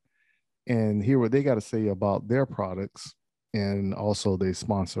Care and hear what they got to say about their products. And also they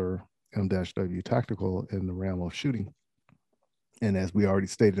sponsor M-W Tactical in the realm of shooting. And as we already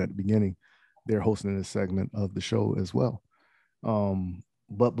stated at the beginning, they're hosting this segment of the show as well.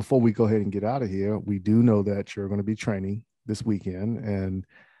 But before we go ahead and get out of here, we do know that you're going to be training this weekend, and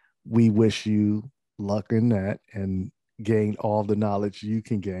we wish you luck in that and gain all the knowledge you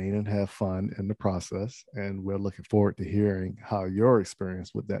can gain and have fun in the process. And we're looking forward to hearing how your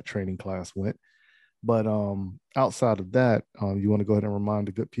experience with that training class went. But outside of that, you want to go ahead and remind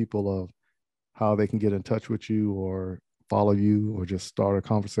the good people of how they can get in touch with you or follow you or just start a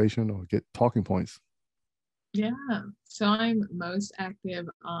conversation or get talking points. Yeah, so I'm most active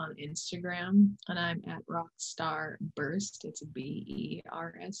on Instagram and I'm at Rockstar Burst. It's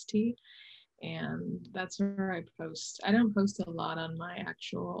BERST. And that's where I post. I don't post a lot on my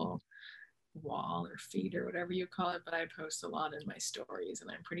actual wall or feed or whatever you call it, but I post a lot in my stories and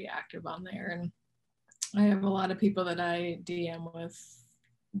I'm pretty active on there. And I have a lot of people that I DM with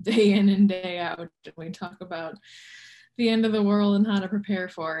day in and day out. And we talk about the end of the world and how to prepare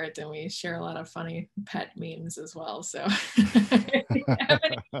for it, and we share a lot of funny pet memes as well. So if you have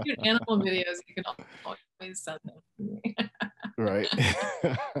any cute animal videos, you can always send them to me. Right.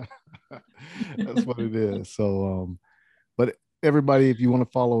 That's what it is. So but everybody, if you want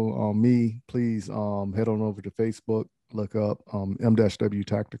to follow me, please head on over to Facebook, look up M-W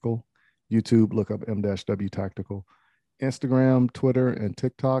Tactical, YouTube, look up M-W Tactical, Instagram, Twitter, and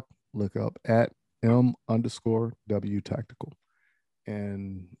TikTok, look up at M_W Tactical.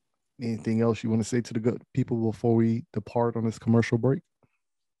 And anything else you want to say to the good people before we depart on this commercial break?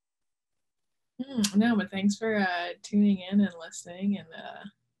 No, but thanks for tuning in and listening. And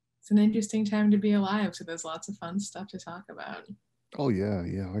it's an interesting time to be alive. So there's lots of fun stuff to talk about. Oh, yeah.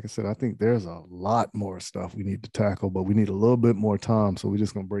 Yeah. Like I said, I think there's a lot more stuff we need to tackle, but we need a little bit more time. So we're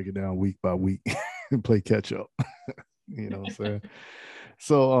just going to break it down week by week and play catch up. You know what I'm saying?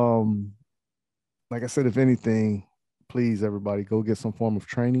 So, like I said, if anything, please, everybody, go get some form of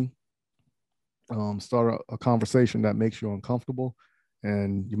training. Start a conversation that makes you uncomfortable,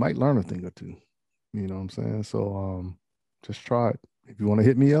 and you might learn a thing or two. You know what I'm saying? So just try it. If you want to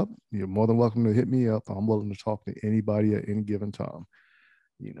hit me up, you're more than welcome to hit me up. I'm willing to talk to anybody at any given time.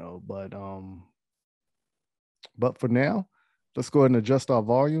 You know, but for now, let's go ahead and adjust our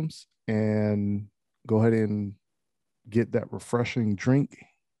volumes and go ahead and get that refreshing drink.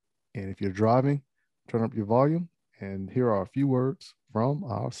 And if you're driving, turn up your volume. And here are a few words from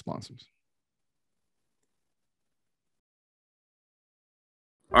our sponsors.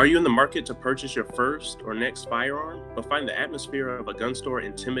 Are you in the market to purchase your first or next firearm, but find the atmosphere of a gun store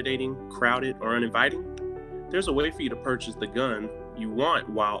intimidating, crowded, or uninviting? There's a way for you to purchase the gun you want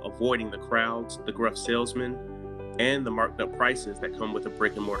while avoiding the crowds, the gruff salesmen, and the marked up prices that come with a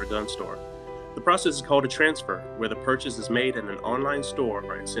brick and mortar gun store. The process is called a transfer, where the purchase is made in an online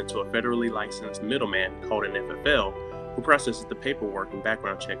store and sent to a federally licensed middleman called an FFL, who processes the paperwork and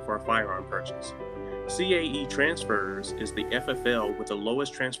background check for a firearm purchase. CAE Transfers is the FFL with the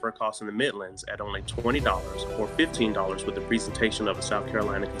lowest transfer cost in the Midlands at only $20 or $15 with the presentation of a South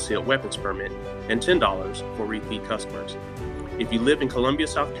Carolina concealed weapons permit and $10 for repeat customers. If you live in Columbia,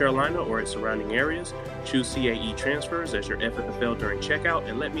 South Carolina or its surrounding areas, choose CAE Transfers as your FFL during checkout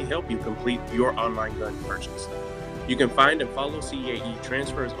and let me help you complete your online gun purchase. You can find and follow CAE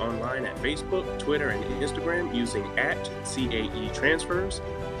Transfers online at Facebook, Twitter, and Instagram using @CAE Transfers.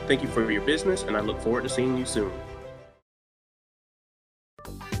 Thank you for your business, and I look forward to seeing you soon.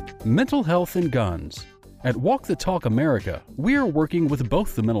 Mental health and guns. At Walk the Talk America, we are working with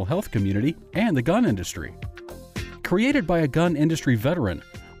both the mental health community and the gun industry. Created by a gun industry veteran,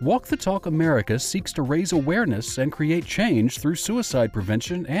 Walk the Talk America seeks to raise awareness and create change through suicide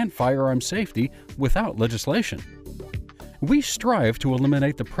prevention and firearm safety without legislation. We strive to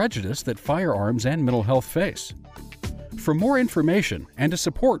eliminate the prejudice that firearms and mental health face. For more information and to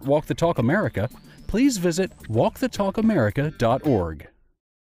support Walk the Talk America, please visit walkthetalkamerica.org.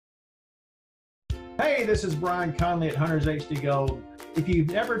 Hey, this is Brian Conley at Hunters HD Gold. If you've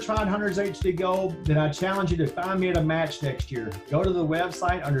never tried Hunters HD Gold, then I challenge you to find me at a match next year. Go to the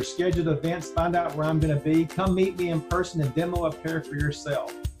website under scheduled events, find out where I'm going to be, come meet me in person and demo a pair for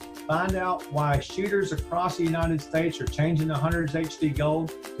yourself. Find out why shooters across the United States are changing to Hunters HD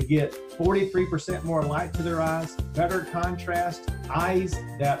Gold to get 43% more light to their eyes, better contrast, eyes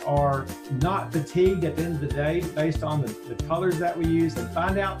that are not fatigued at the end of the day based on the colors that we use, and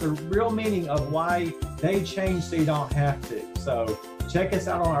find out the real meaning of why they change so you don't have to. So check us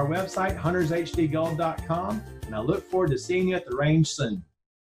out on our website, huntershdgold.com, and I look forward to seeing you at the range soon.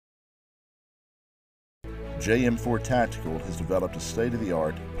 JM4 Tactical has developed a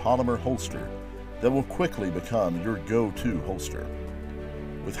state-of-the-art polymer holster that will quickly become your go-to holster.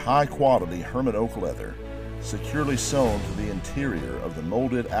 With high-quality Herman oak leather securely sewn to the interior of the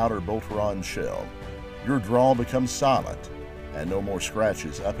molded outer Boltaron shell, your draw becomes silent and no more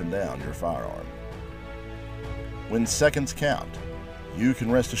scratches up and down your firearm. When seconds count, you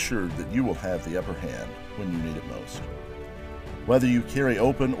can rest assured that you will have the upper hand when you need it most. Whether you carry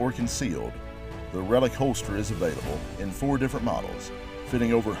open or concealed, the Relic holster is available in 4 different models,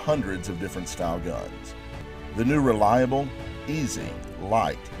 fitting over hundreds of different style guns. The new reliable, easy,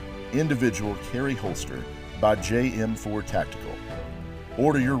 light, individual carry holster by JM4 Tactical.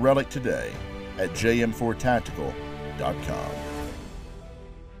 Order your Relic today at jm4tactical.com.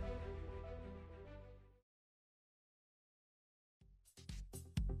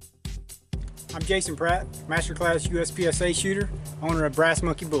 I'm Jason Pratt, Masterclass USPSA shooter, owner of Brass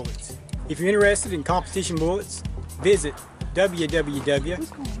Monkey Bullets. If you're interested in competition bullets, visit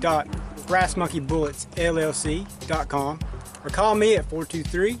www.brassmonkeybulletsllc.com or call me at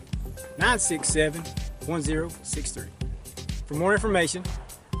 423-967-1063. For more information,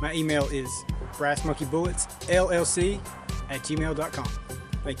 my email is brassmonkeybulletsllc@gmail.com.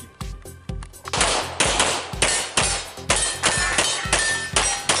 Thank you.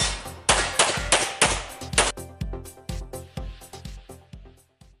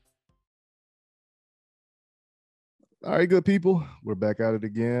 All right, good people. We're back at it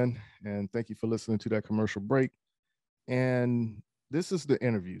again. And thank you for listening to that commercial break. And this is the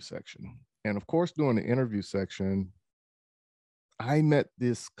interview section. And of course, during the interview section, I met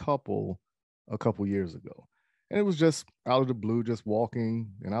this couple a couple years ago. And it was just out of the blue, just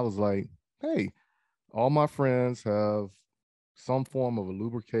walking. And I was like, hey, all my friends have some form of a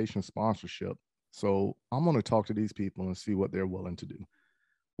lubrication sponsorship. So I'm going to talk to these people and see what they're willing to do.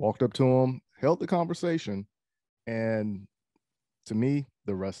 Walked up to them, held the conversation, and to me,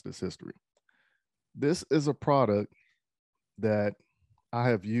 the rest is history. This is a product that I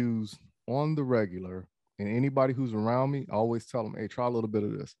have used on the regular, and anybody who's around me, I always tell them, hey, try a little bit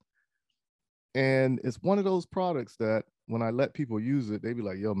of this. And it's one of those products that when I let people use it, they be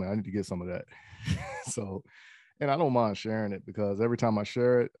like, yo, man, I need to get some of that. So, and I don't mind sharing it because every time I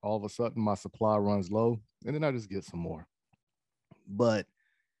share it, all of a sudden my supply runs low and then I just get some more. But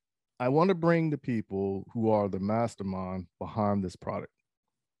I want to bring the people who are the mastermind behind this product.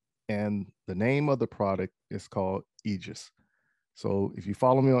 And the name of the product is called Aegis. So if you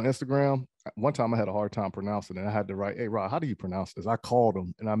follow me on Instagram, one time I had a hard time pronouncing it. I had to write, hey, Rod, how do you pronounce this? I called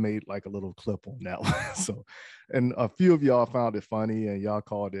them and I made like a little clip on that one. So, and a few of y'all found it funny and y'all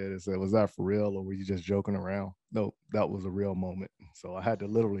called it and said, was that for real or were you just joking around? No, that was a real moment. So I had to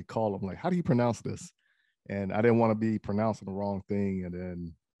literally call them like, how do you pronounce this? And I didn't want to be pronouncing the wrong thing. And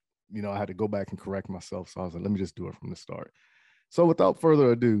then, you know, I had to go back and correct myself. So I was like, let me just do it from the start. So without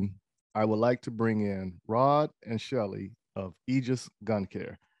further ado, I would like to bring in Rod and Shelly of Aegis Gun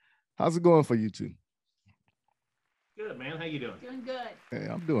Care. How's it going for you two? Good, man. How you doing? Doing good. Hey,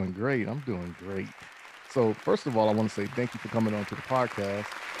 I'm doing great. I'm doing great. So first of all, I want to say thank you for coming on to the podcast.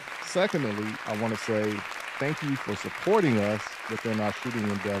 Secondly, I want to say thank you for supporting us within our shooting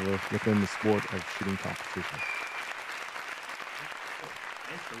endeavor within the sport of shooting competition.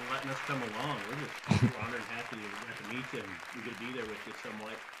 Thanks for letting us come along. We're just honored and happy to meet you and we could be there with you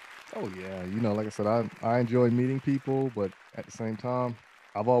somewhat. Oh yeah, you know, like I said, I enjoy meeting people, but at the same time,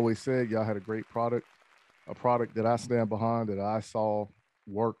 I've always said y'all had a great product, a product that I stand behind, that I saw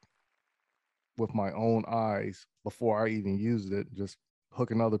work with my own eyes before I even used it, just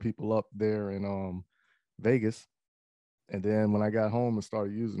hooking other people up there in Vegas. And then when I got home and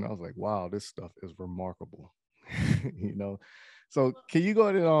started using it, I was like, wow, this stuff is remarkable. You know. So can you go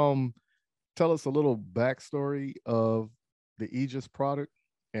ahead and tell us a little backstory of the Aegis product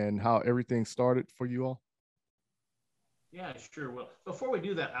and how everything started for you all? Yeah, sure. Well, before we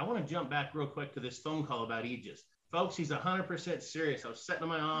do that, I want to jump back real quick to this phone call about Aegis. Folks, he's 100% serious. I was sitting in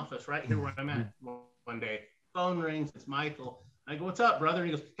my office right here where I'm at one day. Phone rings. It's Michael. I go, what's up, brother?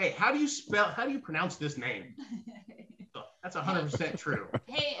 And he goes, hey, how do you pronounce this name? So that's 100% true.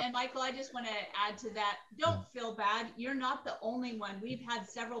 Hey, and Michael, I just want to add to that. Don't feel bad. You're not the only one. We've had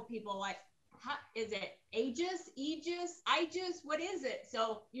several people like, how, is it Aegis, what is it?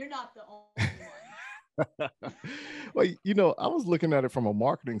 So you're not the only one. Well, you know, I was looking at it from a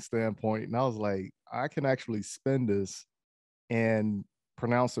marketing standpoint and I was like, I can actually spin this and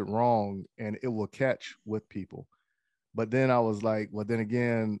pronounce it wrong and it will catch with people. But then I was like, well, then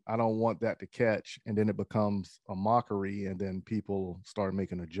again, I don't want that to catch. And then it becomes a mockery and then people start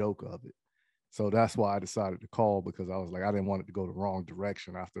making a joke of it. So that's why I decided to call, because I was like, I didn't want it to go the wrong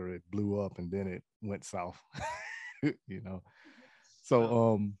direction after it blew up and then it went south, you know?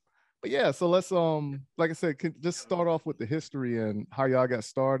 So, but yeah, so let's, like I said, just start off with the history and how y'all got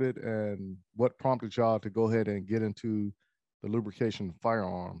started and what prompted y'all to go ahead and get into the lubrication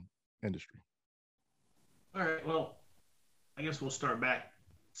firearm industry. All right, well, I guess we'll start back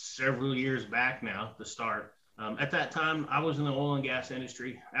several years back now to start. At that time, I was in the oil and gas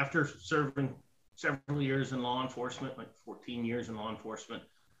industry. After serving several years in law enforcement, like 14 years in law enforcement,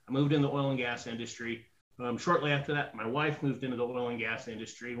 I moved in the oil and gas industry. Shortly after that, my wife moved into the oil and gas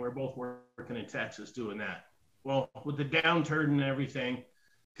industry, and we're both working in Texas doing that. Well, with the downturn and everything,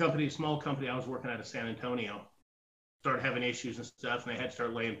 small company I was working at in San Antonio, started having issues and stuff, and they had to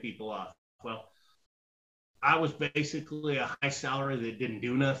start laying people off. Well, I was basically a high salary that didn't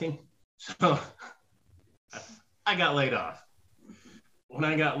do nothing. So I got laid off. When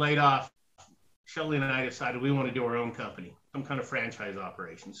I got laid off, Shelly and I decided we want to do our own company, some kind of franchise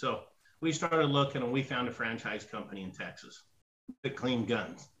operation. So we started looking and we found a franchise company in Texas that cleaned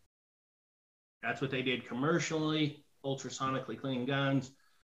guns. That's what they did commercially, ultrasonically clean guns.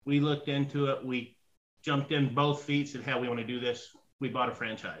 We looked into it. We jumped in both feet, said, hey, we want to do this. We bought a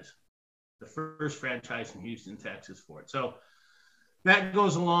franchise, the first franchise in Houston, Texas for it. So that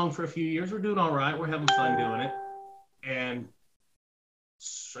goes along for a few years. We're doing all right. We're having fun doing it. And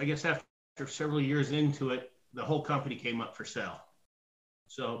I guess after several years into it, the whole company came up for sale.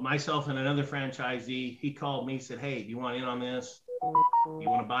 So myself and another franchisee, he called me, said, hey, do you want in on this? Do you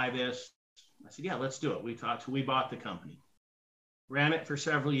want to buy this? I said, yeah, let's do it. We talked, so we bought the company. Ran it for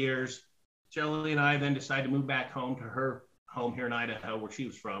several years. Shelly and I then decided to move back home to her home here in Idaho, where she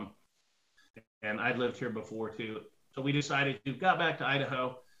was from. And I'd lived here before too. So we decided to got back to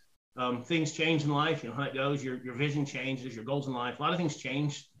Idaho. things change in life. You know how it goes. Your vision changes, your goals in life. A lot of things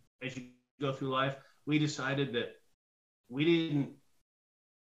change as you go through life. We decided that we didn't,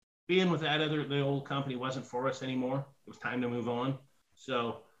 being with the old company wasn't for us anymore. It was time to move on.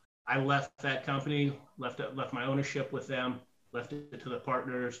 So I left that company, left my ownership with them, left it to the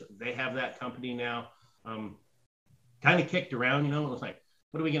partners. They have that company now. Kind of kicked around, you know, it was like,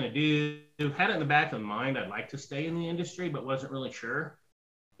 what are we going to do? Had it in the back of my mind, I'd like to stay in the industry, but wasn't really sure.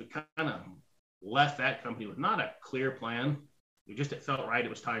 We kind of left that company with not a clear plan. It felt right. It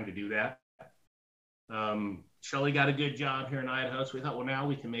was time to do that. Shelly got a good job here in Idaho. So we thought, well, now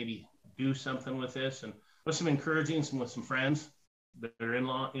we can maybe do something with this. And with some encouraging with some friends that are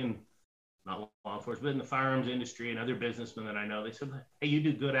not law enforcement, but in the firearms industry and other businessmen that I know, they said, hey, you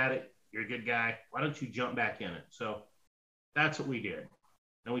do good at it. You're a good guy. Why don't you jump back in it? So that's what we did.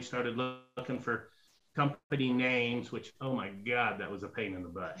 And we started looking for company names, which, oh my God, that was a pain in the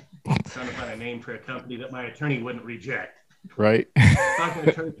butt. Trying to find a name for a company that my attorney wouldn't reject. Right.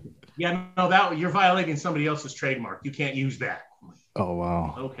 Yeah, no, you're violating somebody else's trademark. You can't use that. Oh,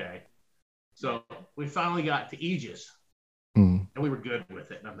 wow. Okay. So we finally got to Aegis, and we were good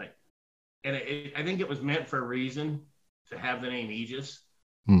with it. And I'm like, I think it was meant for a reason to have the name Aegis,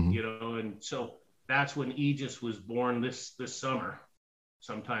 you know, and so that's when Aegis was born this summer,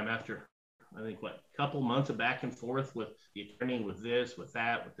 sometime after, I think, a couple months of back and forth with the attorney, with this, with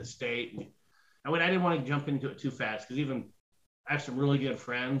that, with the state. I didn't want to jump into it too fast because even I have some really good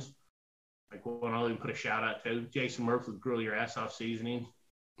friends. Like one I'll even put a shout out to Jason Murphy with Grill Your Ass Off Seasoning.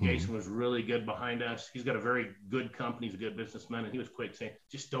 Jason was really good behind us. He's got a very good company. He's a good businessman. And he was quick saying,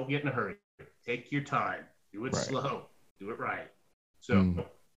 just don't get in a hurry. Take your time. Do it slow. Do it right. So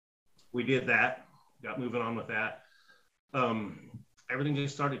we did that. Got moving on with that. Everything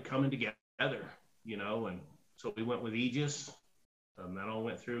just started coming together, you know. And so we went with Aegis. That all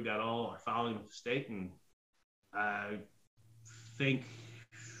went through, got all our filing with the state. And I think,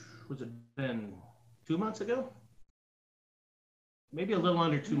 was it been 2 months ago? Maybe a little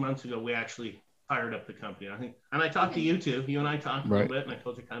under 2 months ago, we actually fired up the company. I think, and I talked to you too. You and I talked a little bit, and I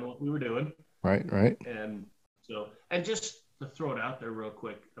told you kind of what we were doing. Right. And so, and just to throw it out there real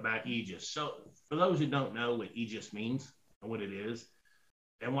quick about Aegis. So, for those who don't know what Aegis means and what it is,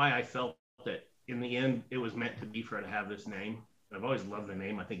 and why I felt that in the end it was meant to be for it to have this name. I've always loved the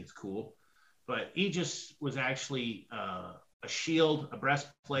name. I think it's cool. But Aegis was actually a shield, a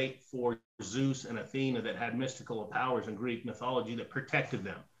breastplate for Zeus and Athena that had mystical powers in Greek mythology that protected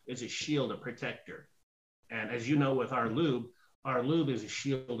them. It's a shield, a protector. And as you know, with our lube is a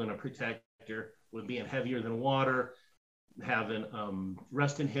shield and a protector, with being heavier than water, having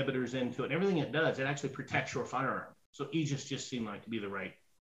rust inhibitors into it. Everything it does, it actually protects your firearm. So Aegis just seemed like to be the right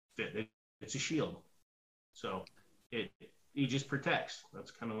fit. It's a shield. So Aegis protects.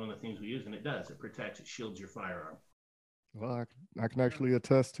 That's kind of one of the things we use, and it does. It protects. It shields your firearm. Well, I can actually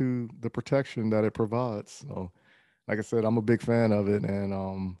attest to the protection that it provides. So, like I said, I'm a big fan of it.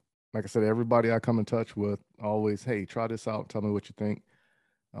 And like I said, everybody I come in touch with always, hey, try this out. Tell me what you think.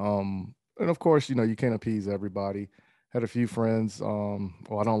 And of course, you know, you can't appease everybody. Had a few friends,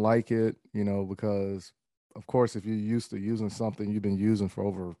 well, I don't like it, you know, because of course, if you're used to using something you've been using for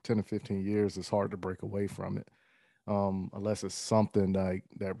over 10 or 15 years, it's hard to break away from it. Unless it's something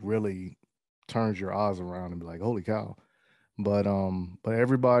that really turns your eyes around and be like, holy cow. But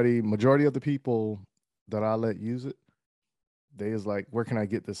everybody, majority of the people that I let use it, they is like, where can I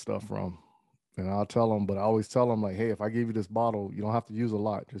get this stuff from? And I'll tell them, but I always tell them like, hey, if I give you this bottle, you don't have to use a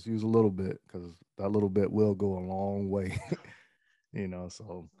lot, just use a little bit, because that little bit will go a long way. You know,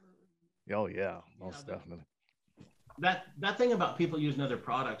 so oh yeah, most definitely. That thing about people using other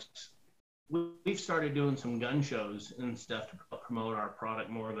products, we've started doing some gun shows and stuff to promote our product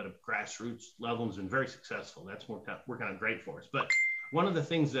more at a grassroots level, and has been very successful. That's working out great for us. But one of the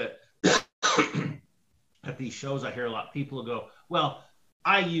things that at these shows I hear a lot, people go, well,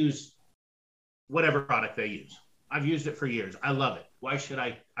 I use whatever product they use. I've used it for years. I love it. Why should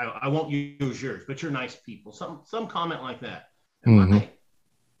I won't use yours, but you're nice people. Some comment like that. And my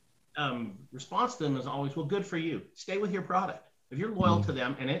response to them is always, well, good for you. Stay with your product. If you're loyal to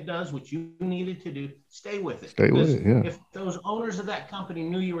them and it does what you needed to do, stay with it. Stay with it, yeah. If those owners of that company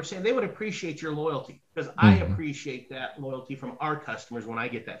knew you were saying, they would appreciate your loyalty, because I appreciate that loyalty from our customers when I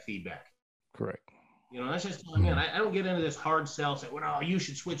get that feedback. Correct. You know, that's just telling me. I don't get into this hard sell, say, well, no, you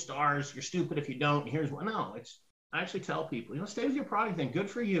should switch to ours. You're stupid if you don't. Here's what. No, I actually tell people, you know, stay with your product thing. Good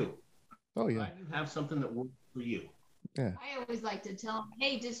for you. Oh, yeah. You have something that works for you. Yeah. I always like to tell them,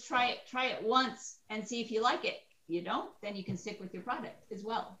 hey, just try it once and see if you like it. If you don't, then you can stick with your product as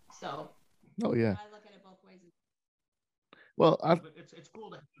well. So oh yeah, I look at it both ways. Well, it's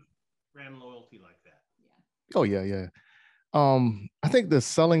cool to brand loyalty like that. Oh yeah. I think the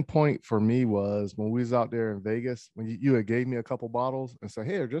selling point for me was when we was out there in Vegas, when you had gave me a couple bottles and said,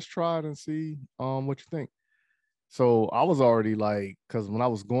 "Here, just try it and see what you think." So I was already like, because when I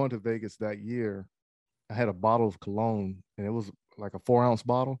was going to Vegas that year, I had a bottle of cologne and it was like a 4-ounce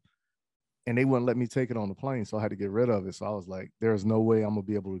bottle, and they wouldn't let me take it on the plane, so I had to get rid of it. So I was like, "There's no way I'm gonna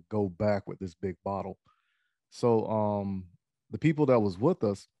be able to go back with this big bottle." So the people that was with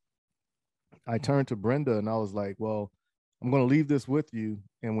us, I turned to Brenda and I was like, "Well, I'm going to leave this with you.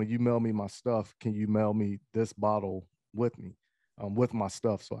 And when you mail me my stuff, can you mail me this bottle with me, with my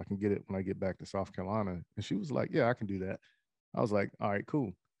stuff, so I can get it when I get back to South Carolina?" And she was like, "Yeah, I can do that." I was like, "All right,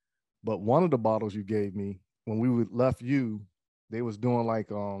 cool." But one of the bottles you gave me, when we left you, they was doing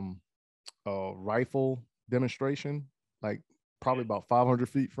like a rifle demonstration, like probably about 500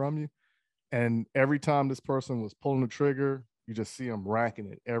 feet from you. And every time this person was pulling the trigger, you just see them racking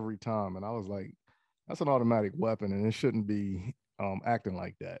it every time. And I was like, that's an automatic weapon, and it shouldn't be acting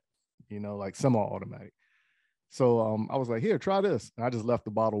like that, like semi-automatic. So I was like, "Here, try this." And I just left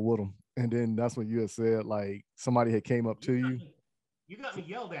the bottle with them. And then that's when you had said, like, somebody had came up to you. You got me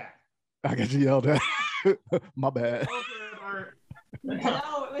yelled at. I got you yelled at. My bad. No,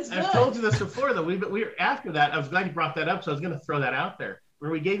 it was good. I've told you this before, though. We were after that. I was glad you brought that up, so I was going to throw that out there.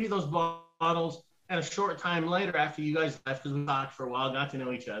 Where we gave you those bottles, and a short time later, after you guys left, because we talked for a while, got to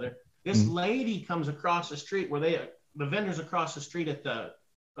know each other, this lady comes across the street where the vendors across the street at the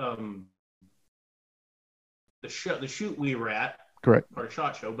shoot we were at. Correct. Or a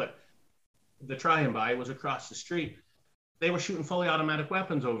shot show, but the try and buy was across the street. They were shooting fully automatic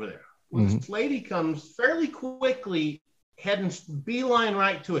weapons over there. Well, this lady comes fairly quickly, heading beeline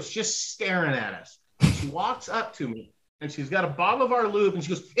right to us, just staring at us. She walks up to me, and she's got a bottle of our lube, and she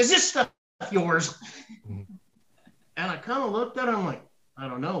goes, "Is this stuff yours?" And I kind of looked at her, I'm like, I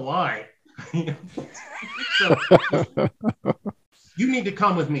don't know why. So, "You need to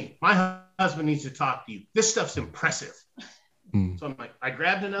come with me. My husband needs to talk to you. This stuff's impressive." So I'm like, I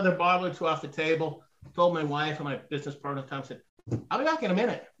grabbed another bottle or two off the table, told my wife and my business partner at the time, said, "I'll be back in a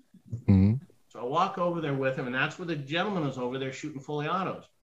minute." So I walk over there with him, and that's where the gentleman was over there shooting fully autos.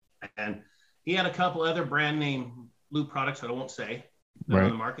 And he had a couple other brand name lube products that I won't say that are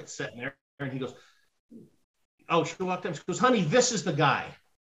on the market sitting there. And he goes, she walked up, she goes, "Honey, this is the guy."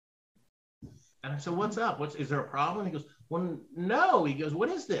 And I said, "What's up? Is there a problem?" He goes, "Well, no." He goes, "What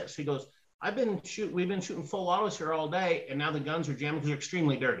is this?" He goes, we've been shooting full autos here all day, and now the guns are jamming because they're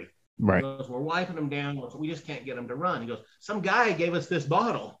extremely dirty." Right. He goes, "We're wiping them down. We just can't get them to run." He goes, "Some guy gave us this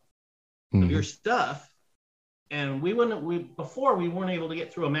bottle of your stuff, and before we weren't able to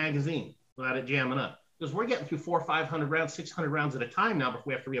get through a magazine without it jamming up. Because we're getting through 400, 500 rounds, 600 rounds at a time now before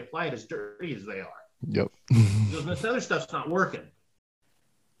we have to reapply it as dirty as they are." Yep. Because this other stuff's not working.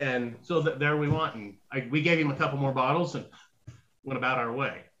 And so there we went, and we gave him a couple more bottles and went about our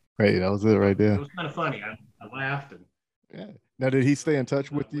way. Right, that was it right there. It was kind of funny. I laughed. Yeah. Now, did he stay in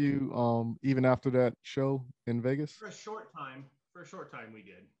touch with you even after that show in Vegas? For a short time, we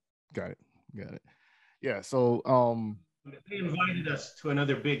did. Got it. Yeah. So they invited us to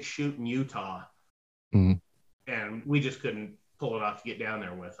another big shoot in Utah, and we just couldn't pull it off to get down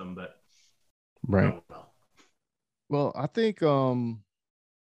there with them. But right. Well, I think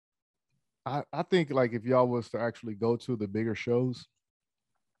I think like if y'all was to actually go to the bigger shows,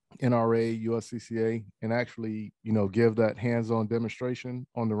 NRA, USCCA, and actually give that hands-on demonstration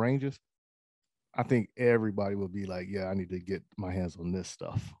on the ranges, I think everybody would be like, "Yeah, I need to get my hands on this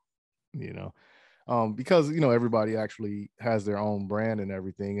stuff," because everybody actually has their own brand and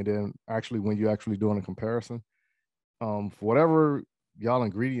everything. And then actually when you actually doing a comparison, for whatever y'all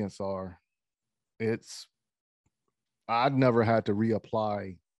ingredients are, I'd never had to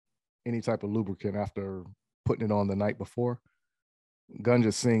reapply any type of lubricant after putting it on the night before. Gun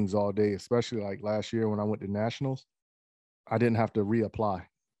just sings all day, especially like last year when I went to nationals. I didn't have to reapply.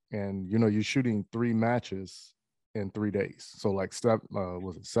 And you're shooting 3 matches in 3 days. So like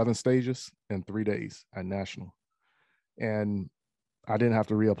 7 stages in 3 days at national. And I didn't have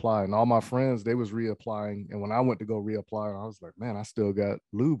to reapply. And all my friends, they was reapplying. And when I went to go reapply, I was like, man, I still got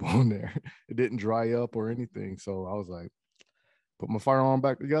lube on there. It didn't dry up or anything. So I was like, put my firearm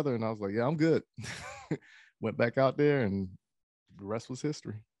back together, and I was like, yeah, I'm good. Went back out there, and the rest was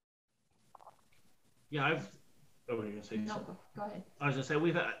history. Yeah, what were you gonna say? No, go ahead. I was gonna say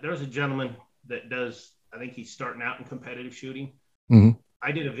there's a gentleman that does. I think he's starting out in competitive shooting.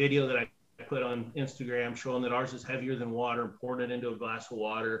 I did a video that I put on Instagram showing that ours is heavier than water, and pouring it into a glass of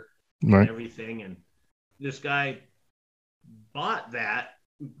water and everything. And this guy bought that,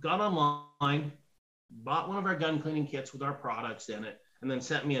 got online, bought one of our gun cleaning kits with our products in it, and then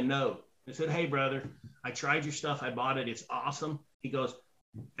sent me a note. He said, "Hey, brother, I tried your stuff. I bought it. It's awesome." He goes,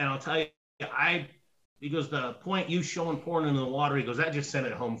 "And I'll tell you, he goes, the point you showing pouring into the water," he goes, "that just sent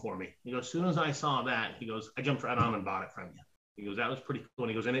it home for me." He goes, "As soon as I saw that," he goes, "I jumped right on and bought it from you." He goes, "That was pretty cool." And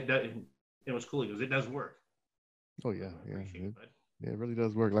he goes, "And it was cool." He goes, "It does work." Oh, yeah. It really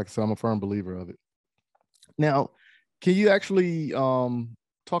does work. Like I said, I'm a firm believer of it. Now, can you actually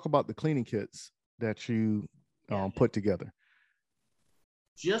talk about the cleaning kits that you put together?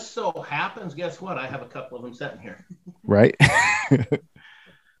 Just so happens, guess what? I have a couple of them sitting here. Right.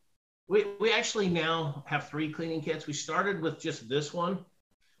 We actually now have 3 cleaning kits. We started with just this one.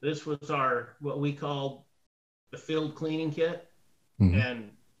 This was what we called the field cleaning kit. Mm-hmm.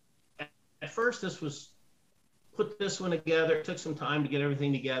 And at first put this one together. It took some time to get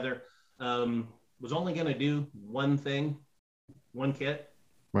everything together. Was only going to do one thing, one kit.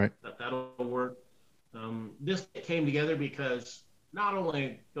 Right. That'll work. This kit came together because not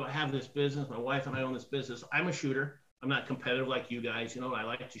only do I have this business, my wife and I own this business, I'm a shooter. I'm not competitive like you guys. I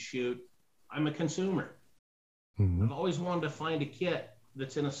like to shoot. I'm a consumer. Mm-hmm. I've always wanted to find a kit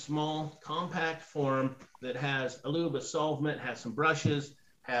that's in a small, compact form that has a lube, a solvent, has some brushes,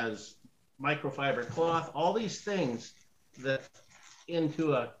 has microfiber cloth, all these things that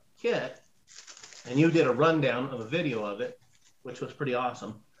into a kit. And you did a rundown of a video of it, which was pretty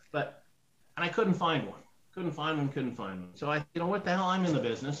awesome. And I couldn't find one. Couldn't find one. So what the hell? I'm in the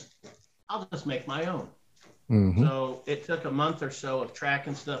business. I'll just make my own. Mm-hmm. So it took a month or so of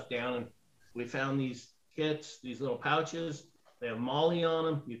tracking stuff down, and we found these kits, these little pouches. They have MOLLE on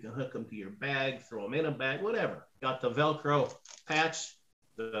them. You can hook them to your bag, throw them in a bag, whatever. Got the Velcro patch.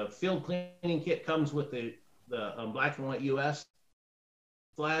 The field cleaning kit comes with the black and white U.S.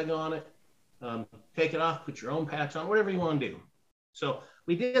 flag on it. Take it off, put your own patch on, whatever you want to do. So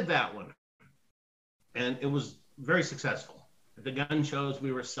we did that one, and it was very successful. At the gun shows,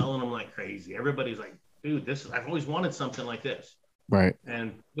 we were selling them like crazy. Everybody's like, "Dude, I've always wanted something like this." Right.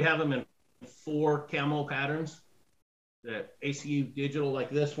 And we have them in 4 camo patterns. The ACU digital, like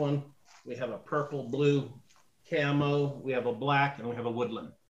this one. We have a purple, blue camo. We have a black, and we have a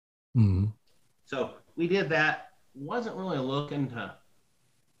woodland. Mm-hmm. So we did that. Wasn't really looking to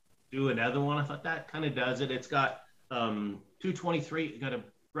do another one. I thought that kind of does it. It's got 223. You got a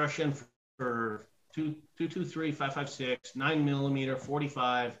brush in for 223, 556, 9mm,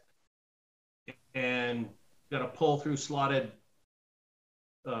 45, and got a pull through slotted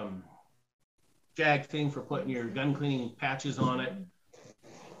jag thing for putting your gun cleaning patches on it.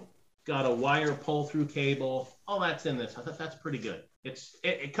 Got a wire pull through cable. All that's in this. I thought that's pretty good.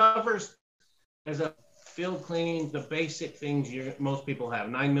 It covers as a field cleaning the basic things most people have: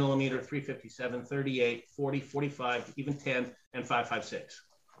 9mm, 357, 38, 40, 45, even 10, and 556.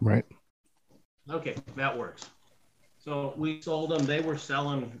 Right. Okay, that works. So we sold them. They were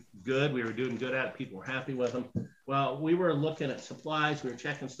selling good. We were doing good at it. People were happy with them. Well, we were looking at supplies. We were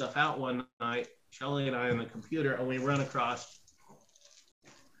checking stuff out one night, Shelly and I, on the computer, and we run across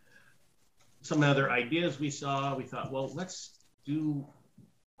some other ideas we saw. We thought, well, let's do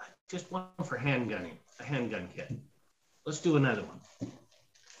just one for handgunning, a handgun kit. Let's do another one.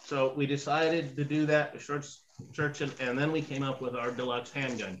 So we decided to do that, searching, and then we came up with our deluxe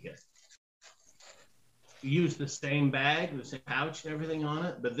handgun kit. We use the same bag, the same pouch, and everything on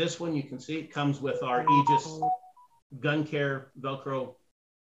it, but this one, you can see it comes with our Aegis Gun Care Velcro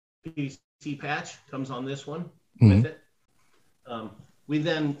PVC patch. Comes on this one with it.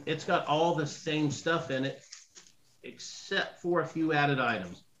 It's got all the same stuff in it, except for a few added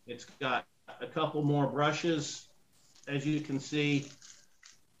items. It's got a couple more brushes, as you can see,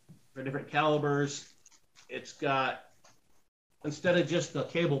 for different calibers. It's got, instead of just the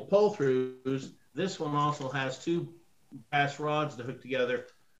cable pull-throughs, this one also has 2 brass rods to hook together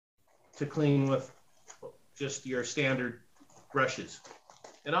to clean with just your standard brushes.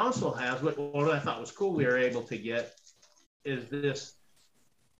 It also has, what I thought was cool we were able to get, is this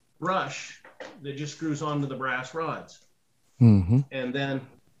brush that just screws onto the brass rods. Mm-hmm. And then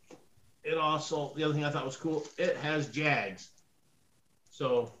it also, the other thing I thought was cool, it has jags.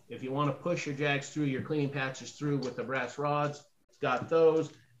 So if you want to push your jags through, your cleaning patches through with the brass rods, it's got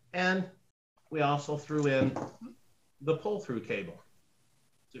those. And we also threw in the pull-through cable.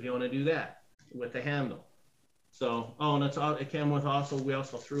 So if you want to do that with the handle. So, and it came with also, we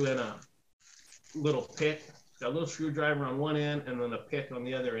also threw in a little pick. It's got a little screwdriver on one end and then a pick on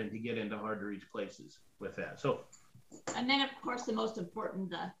the other end to get into hard to reach places with that. So, and then of course the most important,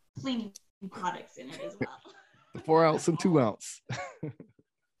 the cleaning products in it as well. The 4 ounce and 2 ounce.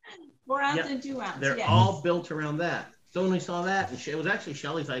 4 ounce and 2 ounce. They're all built around that. So when we saw that, and it was actually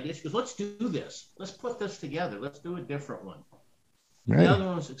Shelly's idea. She goes, "Let's do this. Let's put this together. Let's do a different one." The other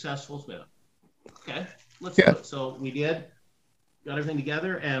one was successful as well. Okay, let's do it. So we got everything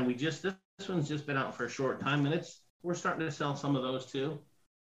together, and this one's just been out for a short time, and we're starting to sell some of those too.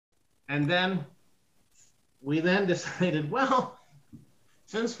 And then we decided, well,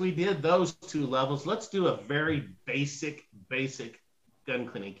 since we did those 2 levels, let's do a very basic gun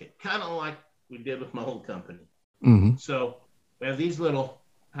cleaning kit, kind of like we did with my old company. Mm-hmm. So we have these little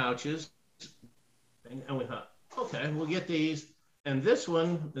pouches, and we thought, okay, we'll get these. And this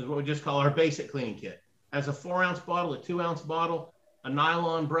one is what we just call our basic cleaning kit. It has a 4-ounce bottle, a 2-ounce bottle, a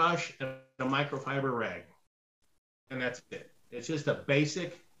nylon brush, and a microfiber rag. And that's it. It's just a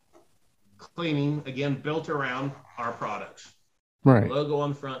basic cleaning, again, built around our products. Right. The logo on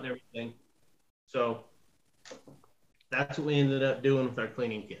the front and everything. So that's what we ended up doing with our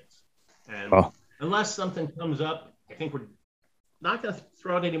cleaning kits. And unless something comes up, I think we're not going to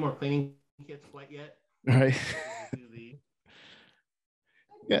throw out any more cleaning kits quite yet. Right.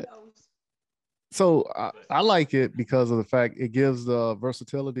 Yeah. So I like it because of the fact it gives the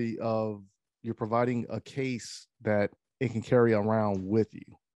versatility of you're providing a case that it can carry around with you.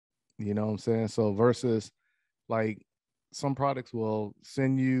 You know what I'm saying? So versus like some products will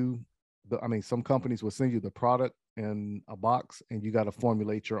send you some companies will send you the product in a box and you got to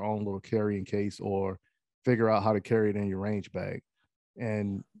formulate your own little carrying case or figure out how to carry it in your range bag.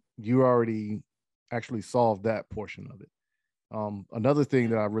 And you already actually solved that portion of it. Another thing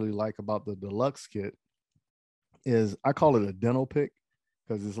that I really like about the deluxe kit is I call it a dental pick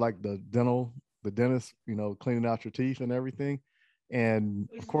because it's like the dentist, cleaning out your teeth and everything. And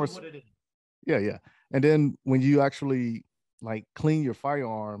of course, yeah. And then when you actually like clean your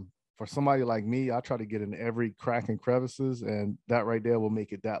firearm, for somebody like me, I try to get in every crack and crevices, and that right there will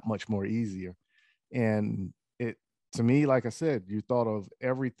make it that much more easier. And it, to me, like I said, you thought of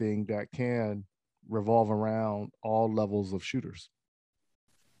everything that can revolve around all levels of shooters.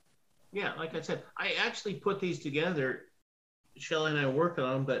 Yeah, like I said, I actually put these together. Shelly and I worked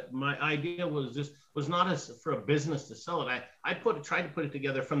on them, but my idea was not for a business to sell it. I tried to put it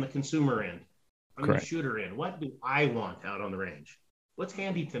together from the consumer end, from the shooter end. What do I want out on the range? What's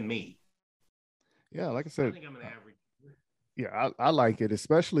handy to me? Yeah, like I said, I think I'm an average. Yeah, I like it,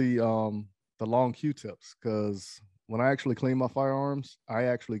 especially the long Q-tips, because when I actually clean my firearms, I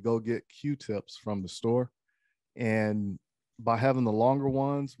actually go get Q-tips from the store. And by having the longer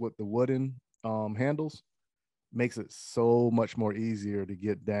ones with the wooden handles, makes it so much more easier to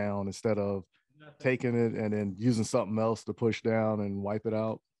get down instead of taking it and then using something else to push down and wipe it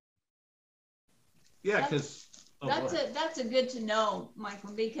out. Yeah, because that's a good to know,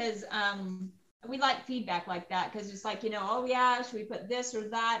 Michael, because we like feedback like that, because it's like, oh yeah, should we put this or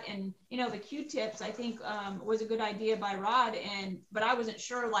that? And the Q-tips I think was a good idea by Rod, but I wasn't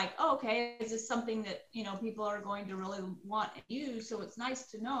sure, like, oh, okay, is this something that people are going to really want to use? So it's nice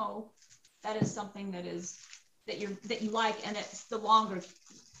to know that is something that you like, and it's the longer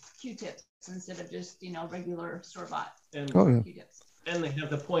Q-tips instead of just regular store-bought Q-tips. And they have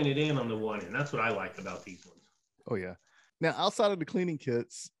the pointed end on the one end. That's what I like about these ones. Oh yeah. Now, outside of the cleaning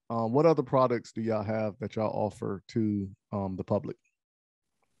kits, what other products do y'all have that y'all offer to the public?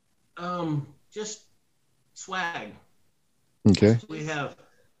 Just swag. Okay. We have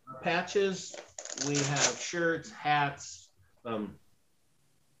patches. We have shirts, hats. Got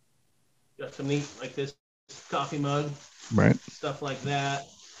some neat, like this coffee mug. Right. Stuff like that.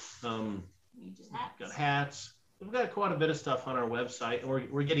 Got hats. We've got quite a bit of stuff on our website, and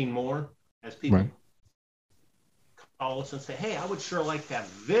we're getting more as people call us and say, hey, I would sure like to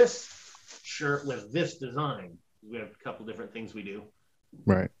have this shirt with this design. We have a couple different things we do.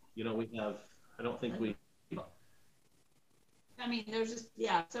 Right. We have, I don't think we... I mean, there's just,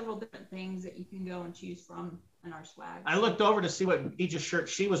 several different things that you can go and choose from in our swag. I looked over to see what Aegis shirt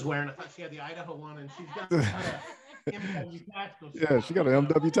she was wearing. I thought she had the Idaho one, and she's got the MW Tactical shirt. Yeah, she got an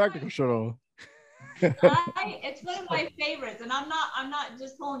MW Tactical shirt on. It's one of my favorites, and I'm not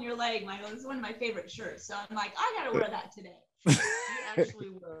just pulling your leg, Michael. This is one of my favorite shirts, so I'm like, I gotta wear that today. She actually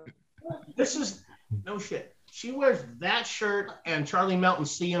this is no shit. She wears that shirt and Charlie Melton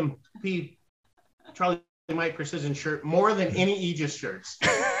CMP Charlie Mike Precision shirt more than any Aegis shirts.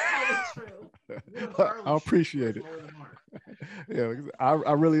 That is true. I appreciate it. Yeah,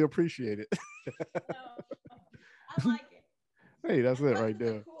 I really appreciate it. I like it. Hey, that's it right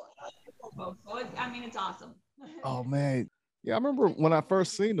there. I mean, it's awesome. Oh man, yeah. I remember when I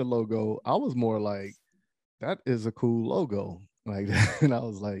first seen the logo, I was more like, "That is a cool logo." Like, and I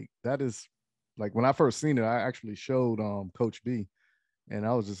was like, "That is," like when I first seen it, I actually showed Coach B, and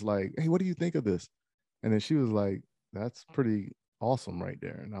I was just like, "Hey, what do you think of this?" And then she was like, "That's pretty awesome right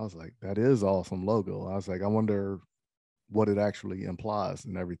there." And I was like, "That is awesome logo." I was like, "I wonder what it actually implies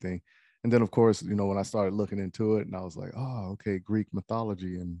and everything. And then, of course, you know, when I started looking into it, and I was like, oh, okay, Greek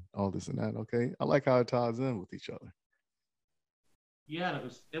mythology and all this and that. Okay, I like how it ties in with each other. Yeah,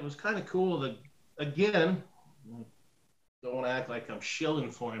 and it was kind of cool. That again, don't want to act like I'm shilling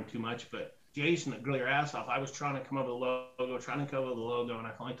for him too much, but Jason, that grill your ass off. I was trying to come up with a logo, and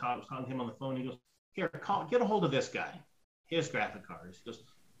I finally was talking to him on the phone. He goes, "Here, get a hold of this guy, his graphic artist." He goes,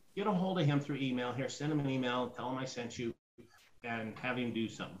 "Get a hold of him through email. Here, send him an email, tell him I sent you, and have him do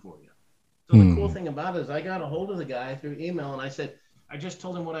something for you." So the cool thing about it is I got a hold of the guy through email, and I said, I just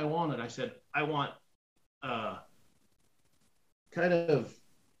told him what I wanted. I said, I want kind of,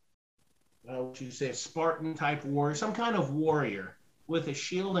 what you say, a Spartan type warrior, some kind of warrior with a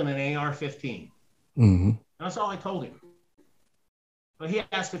shield and an AR-15. Mm-hmm. That's all I told him. But he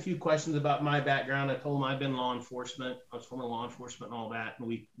asked a few questions about my background. I told him I've been law enforcement. I was former law enforcement and all that, and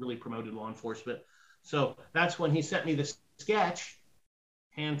we really promoted law enforcement. So that's when he sent me the sketch,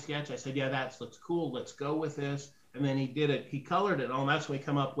 hand sketch. I said, yeah, that looks cool. Let's go with this. And then he did it. He colored it all. And that's when we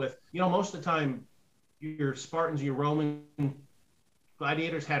come up with, you know, most of the time, your Spartans, your Roman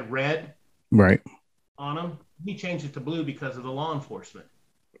gladiators had red right on them. He changed it to blue because of the law enforcement.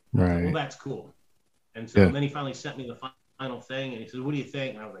 Right. Like, well, that's cool. And so then he finally sent me the final thing, and he said, what do you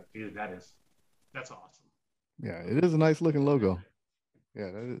think? And I was like, dude, that's awesome. Yeah, it is a nice looking logo.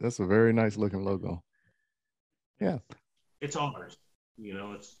 Yeah, that's a very nice looking logo. Yeah. It's ours. You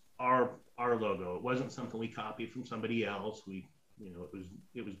know, it's our logo. It wasn't something we copied from somebody else.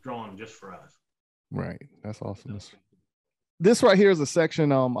 It was drawn just for us. Right. That's awesome. This right here is a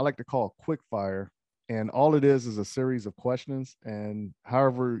section I like to call quick fire. And all it is a series of questions. And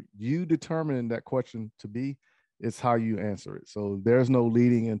however you determine that question to be, is how you answer it. So there's no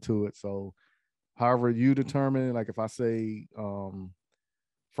leading into it. So however you determine, like if I say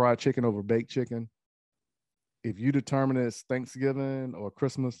fried chicken over baked chicken, if you determine it's Thanksgiving or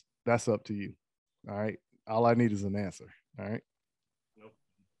Christmas, that's up to you. All right. All I need is an answer. All right. Nope.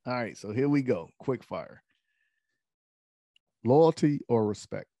 All right. So here we go. Quick fire. Loyalty or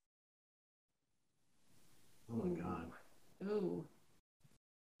respect? Oh my God. Ooh,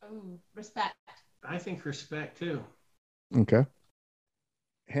 respect. I think respect too. Okay.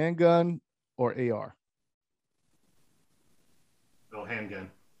 Handgun or AR? Oh, handgun.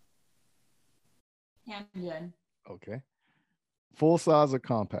 Handgun. Okay. Full size or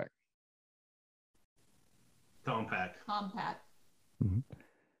compact? Compact. Mm-hmm.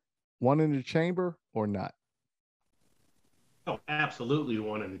 One in the chamber or not? Oh, absolutely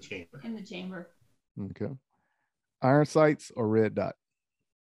one in the chamber. In the chamber. Okay. Iron sights or red dot?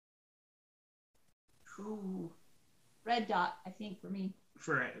 Ooh. Red dot, I think, for me. If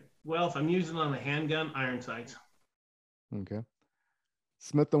I'm using it on a handgun, iron sights. Okay.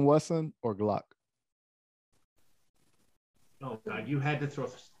 Smith & Wesson or Glock? Oh, God, you had to throw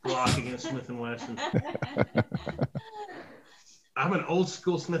Glock against Smith & Wesson. I'm an old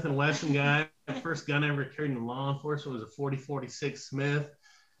school Smith & Wesson guy. The first gun I ever carried in law enforcement was a .40-46 Smith.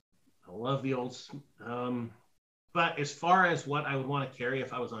 I love the old. But as far as what I would want to carry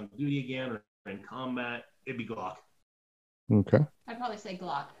if I was on duty again or in combat, it'd be Glock. Okay. I'd probably say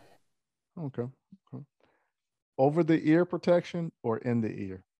Glock. Okay. Over the ear protection or in the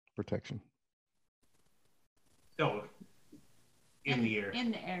ear protection? Oh, in the ear.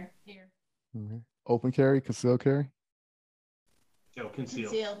 In the air. Ear. Mm-hmm. Open carry, concealed carry? Oh,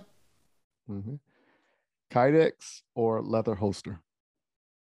 concealed. Mm-hmm. Kydex or leather holster?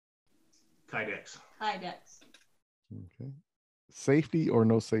 Kydex. Okay. Safety or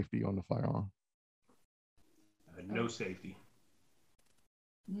no safety on the firearm? No safety.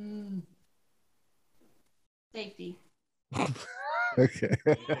 Safety. Okay.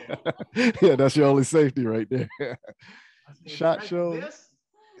 Yeah, that's your only safety right there. Shot show.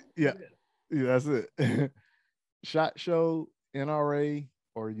 Yeah, that's it. Shot show, NRA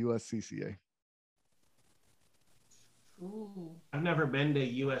or USCCA? Ooh. I've never been to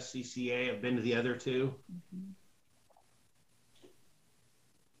USCCA. I've been to the other two.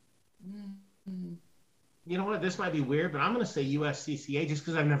 Mm-hmm. You know what? This might be weird, but I'm going to say USCCA just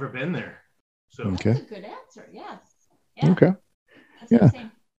because I've never been there. So okay. That's a good answer. Yes. Yeah. Okay. That's insane.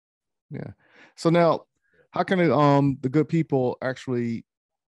 Yeah. So now, how can the good people actually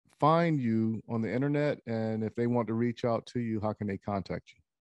find you on the internet? And if they want to reach out to you, how can they contact you?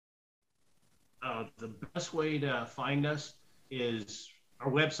 The best way to find us is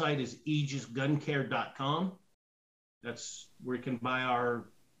our website is aegisguncare.com. That's where you can buy our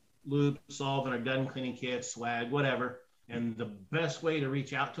lube, solvent, our gun cleaning kits, swag, whatever. And the best way to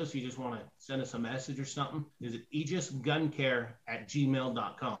reach out to us, if you just want to send us a message or something, is at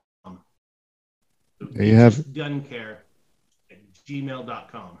aegisguncare@gmail.com. So there you have Guncare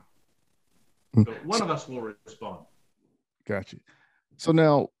gmail.com. Mm. So one of us will respond. Gotcha. So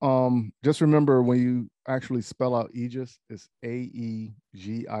now, just remember when you actually spell out Aegis, it's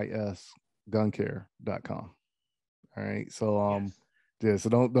AEGIS guncare.com. All right. So Yes. yeah, so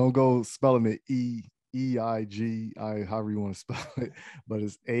don't go spelling it EIGI, however you want to spell it, but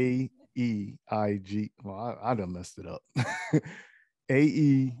it's AEIG. Well, I done messed it up.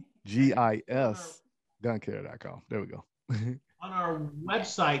 AEGIS guncare.com. There we go. On our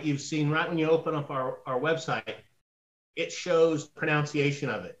website, you've seen right when you open up our website, it shows pronunciation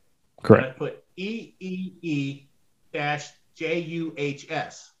of it. Correct. And I put EEE-JUHS.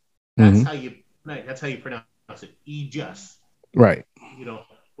 Mhm. That's how you pronounce it. Aegis. Right. You know,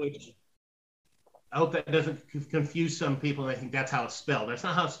 which I hope that doesn't confuse some people. And I think that's how it's spelled. That's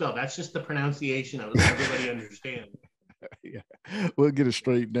not how it's spelled. That's just the pronunciation of it. So everybody understands. Yeah, we'll get it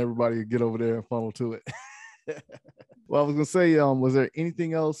straight and everybody will get over there and funnel to it. Well, I was gonna say, was there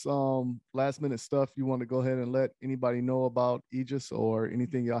anything else, last minute stuff you want to go ahead and let anybody know about Aegis, or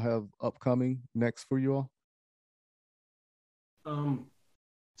anything y'all have upcoming next for you all?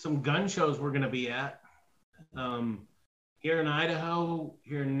 Some gun shows we're going to be at here in Idaho,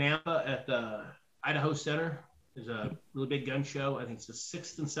 here in Nampa at the Idaho Center. There's a really big gun show. I think it's the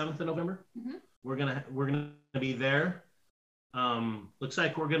 6th and 7th of November. Mhm. We're gonna be there. Looks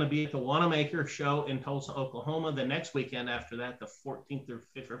like we're going to be at the Wanamaker show in Tulsa, Oklahoma. The next weekend after that, the 14th or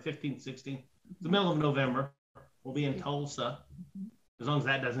 15th, 16th, the middle of November, we'll be in Tulsa. As long as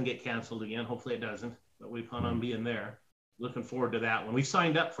that doesn't get canceled again. Hopefully it doesn't, but we plan on being there. Looking forward to that one. We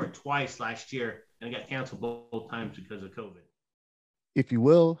signed up for it twice last year and it got canceled both times because of COVID. If you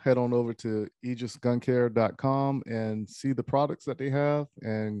will, head on over to aegisguncare.com and see the products that they have,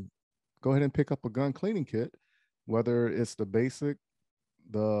 and go ahead and pick up a gun cleaning kit, whether it's the basic,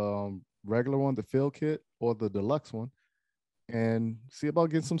 the regular one, the fill kit, or the deluxe one, and see about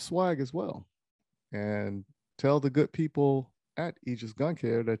getting some swag as well. And tell the good people at Aegis Gun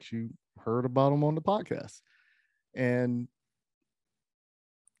Care that you heard about them on the podcast, and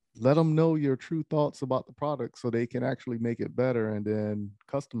let them know your true thoughts about the product so they can actually make it better and then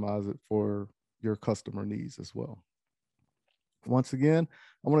customize it for your customer needs as well. Once again,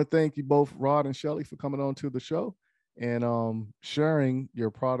 I want to thank you both, Rod and Shelly, for coming on to the show and sharing your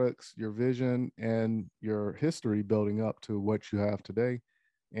products, your vision, and your history building up to what you have today.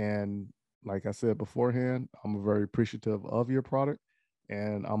 And like I said beforehand, I'm very appreciative of your product,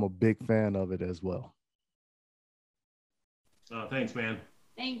 and I'm a big fan of it as well. Thanks, man.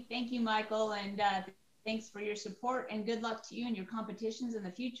 Thank you, Michael, and thanks for your support, and good luck to you in your competitions in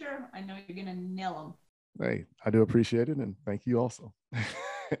the future. I know you're going to nail them. Hey, I do appreciate it, and thank you also.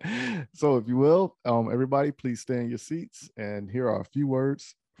 So if you will, everybody, please stay in your seats, and here are a few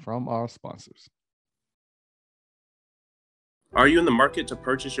words from our sponsors. Are you in the market to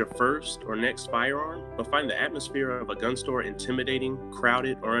purchase your first or next firearm, but find the atmosphere of a gun store intimidating,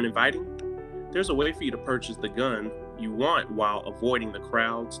 crowded, or uninviting? There's a way for you to purchase the gun you want while avoiding the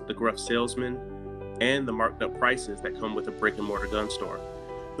crowds, the gruff salesmen, and the marked up prices that come with a brick and mortar gun store.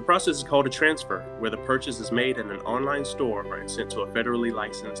 The process is called a transfer, where the purchase is made in an online store and sent to a federally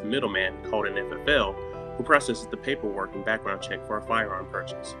licensed middleman called an FFL, who processes the paperwork and background check for a firearm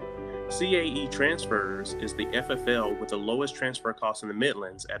purchase. CAE Transfers is the FFL with the lowest transfer cost in the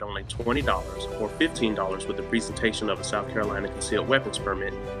Midlands at only $20 or $15 with the presentation of a South Carolina concealed weapons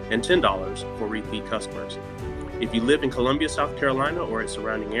permit and $10 for repeat customers. If you live in Columbia, South Carolina or its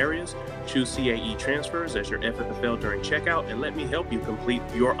surrounding areas, choose CAE Transfers as your FFL during checkout and let me help you complete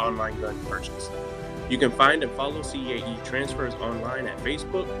your online gun purchase. You can find and follow CAE Transfers online at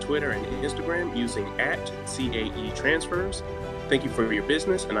Facebook, Twitter, and Instagram using @CAE Transfers. Thank you for your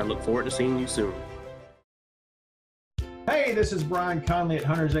business, and I look forward to seeing you soon. Hey, this is Brian Conley at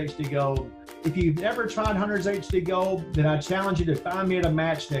Hunters HD Gold. If you've never tried Hunters HD Gold, then I challenge you to find me at a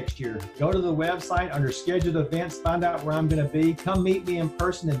match next year. Go to the website under scheduled events, find out where I'm going to be. Come meet me in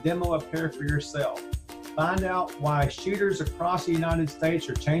person and demo a pair for yourself. Find out why shooters across the United States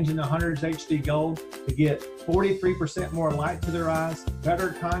are changing to Hunters HD Gold to get 43% more light to their eyes,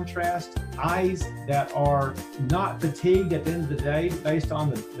 better contrast, eyes that are not fatigued at the end of the day based on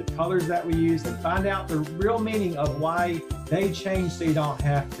the colors that we use, and find out the real meaning of why they change so you don't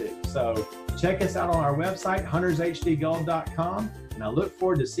have to. So check us out on our website, huntershdgold.com, and I look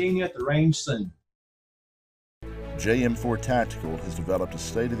forward to seeing you at the range soon. JM4 Tactical has developed a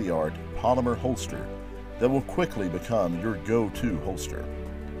state-of-the-art polymer holster that will quickly become your go-to holster.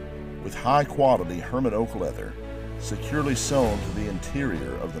 With high-quality Herman oak leather securely sewn to the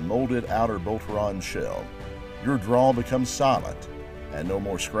interior of the molded outer Boltaron shell, your draw becomes silent and no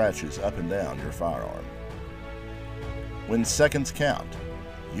more scratches up and down your firearm. When seconds count,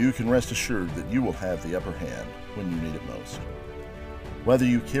 you can rest assured that you will have the upper hand when you need it most. Whether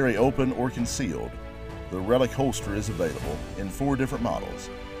you carry open or concealed, the Relic holster is available in 4 different models,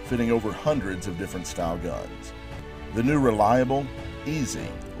 fitting over hundreds of different style guns. The new reliable, easy,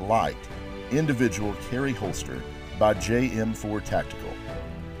 light, individual carry holster by JM4 Tactical.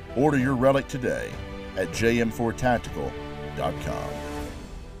 Order your Relic today at jm4tactical.com.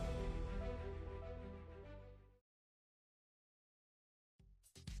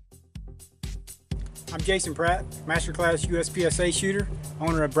 I'm Jason Pratt, Masterclass USPSA shooter,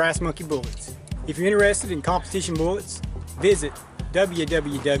 owner of Brass Monkey Bullets. If you're interested in competition bullets, visit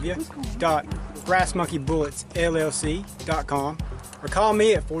www.brassmonkeybulletsllc.com or call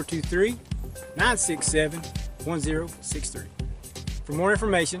me at 423-967-1063. For more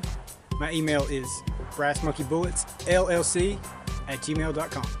information, my email is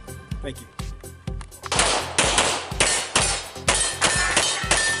brassmonkeybulletsllc@gmail.com. Thank you.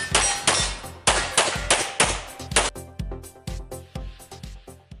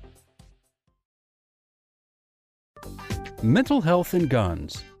 Mental health and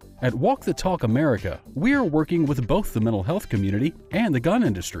guns. At Walk the Talk America, we are working with both the mental health community and the gun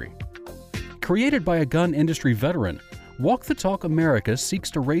industry. Created by a gun industry veteran, Walk the Talk America seeks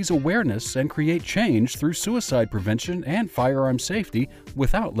to raise awareness and create change through suicide prevention and firearm safety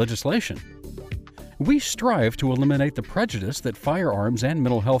without legislation. We strive to eliminate the prejudice that firearms and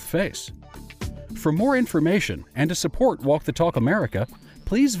mental health face. For more information and to support Walk the Talk America,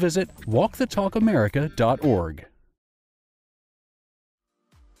 please visit walkthetalkamerica.org.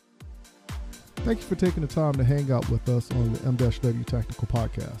 Thank you for taking the time to hang out with us on the M-W Tactical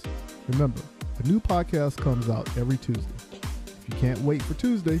Podcast. Remember, a new podcast comes out every Tuesday. If you can't wait for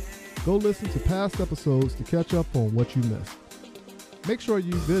Tuesday, go listen to past episodes to catch up on what you missed. Make sure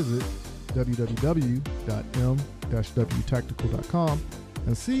you visit www.m-wtactical.com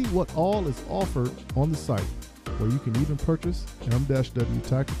and see what all is offered on the site, where you can even purchase M-W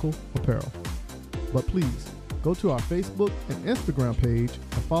Tactical apparel. But please, go to our Facebook and Instagram page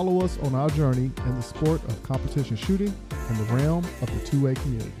and follow us on our journey in the sport of competition shooting and the realm of the 2A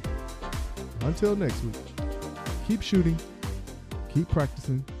community. Until next week, keep shooting, keep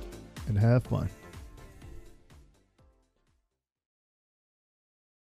practicing, and have fun.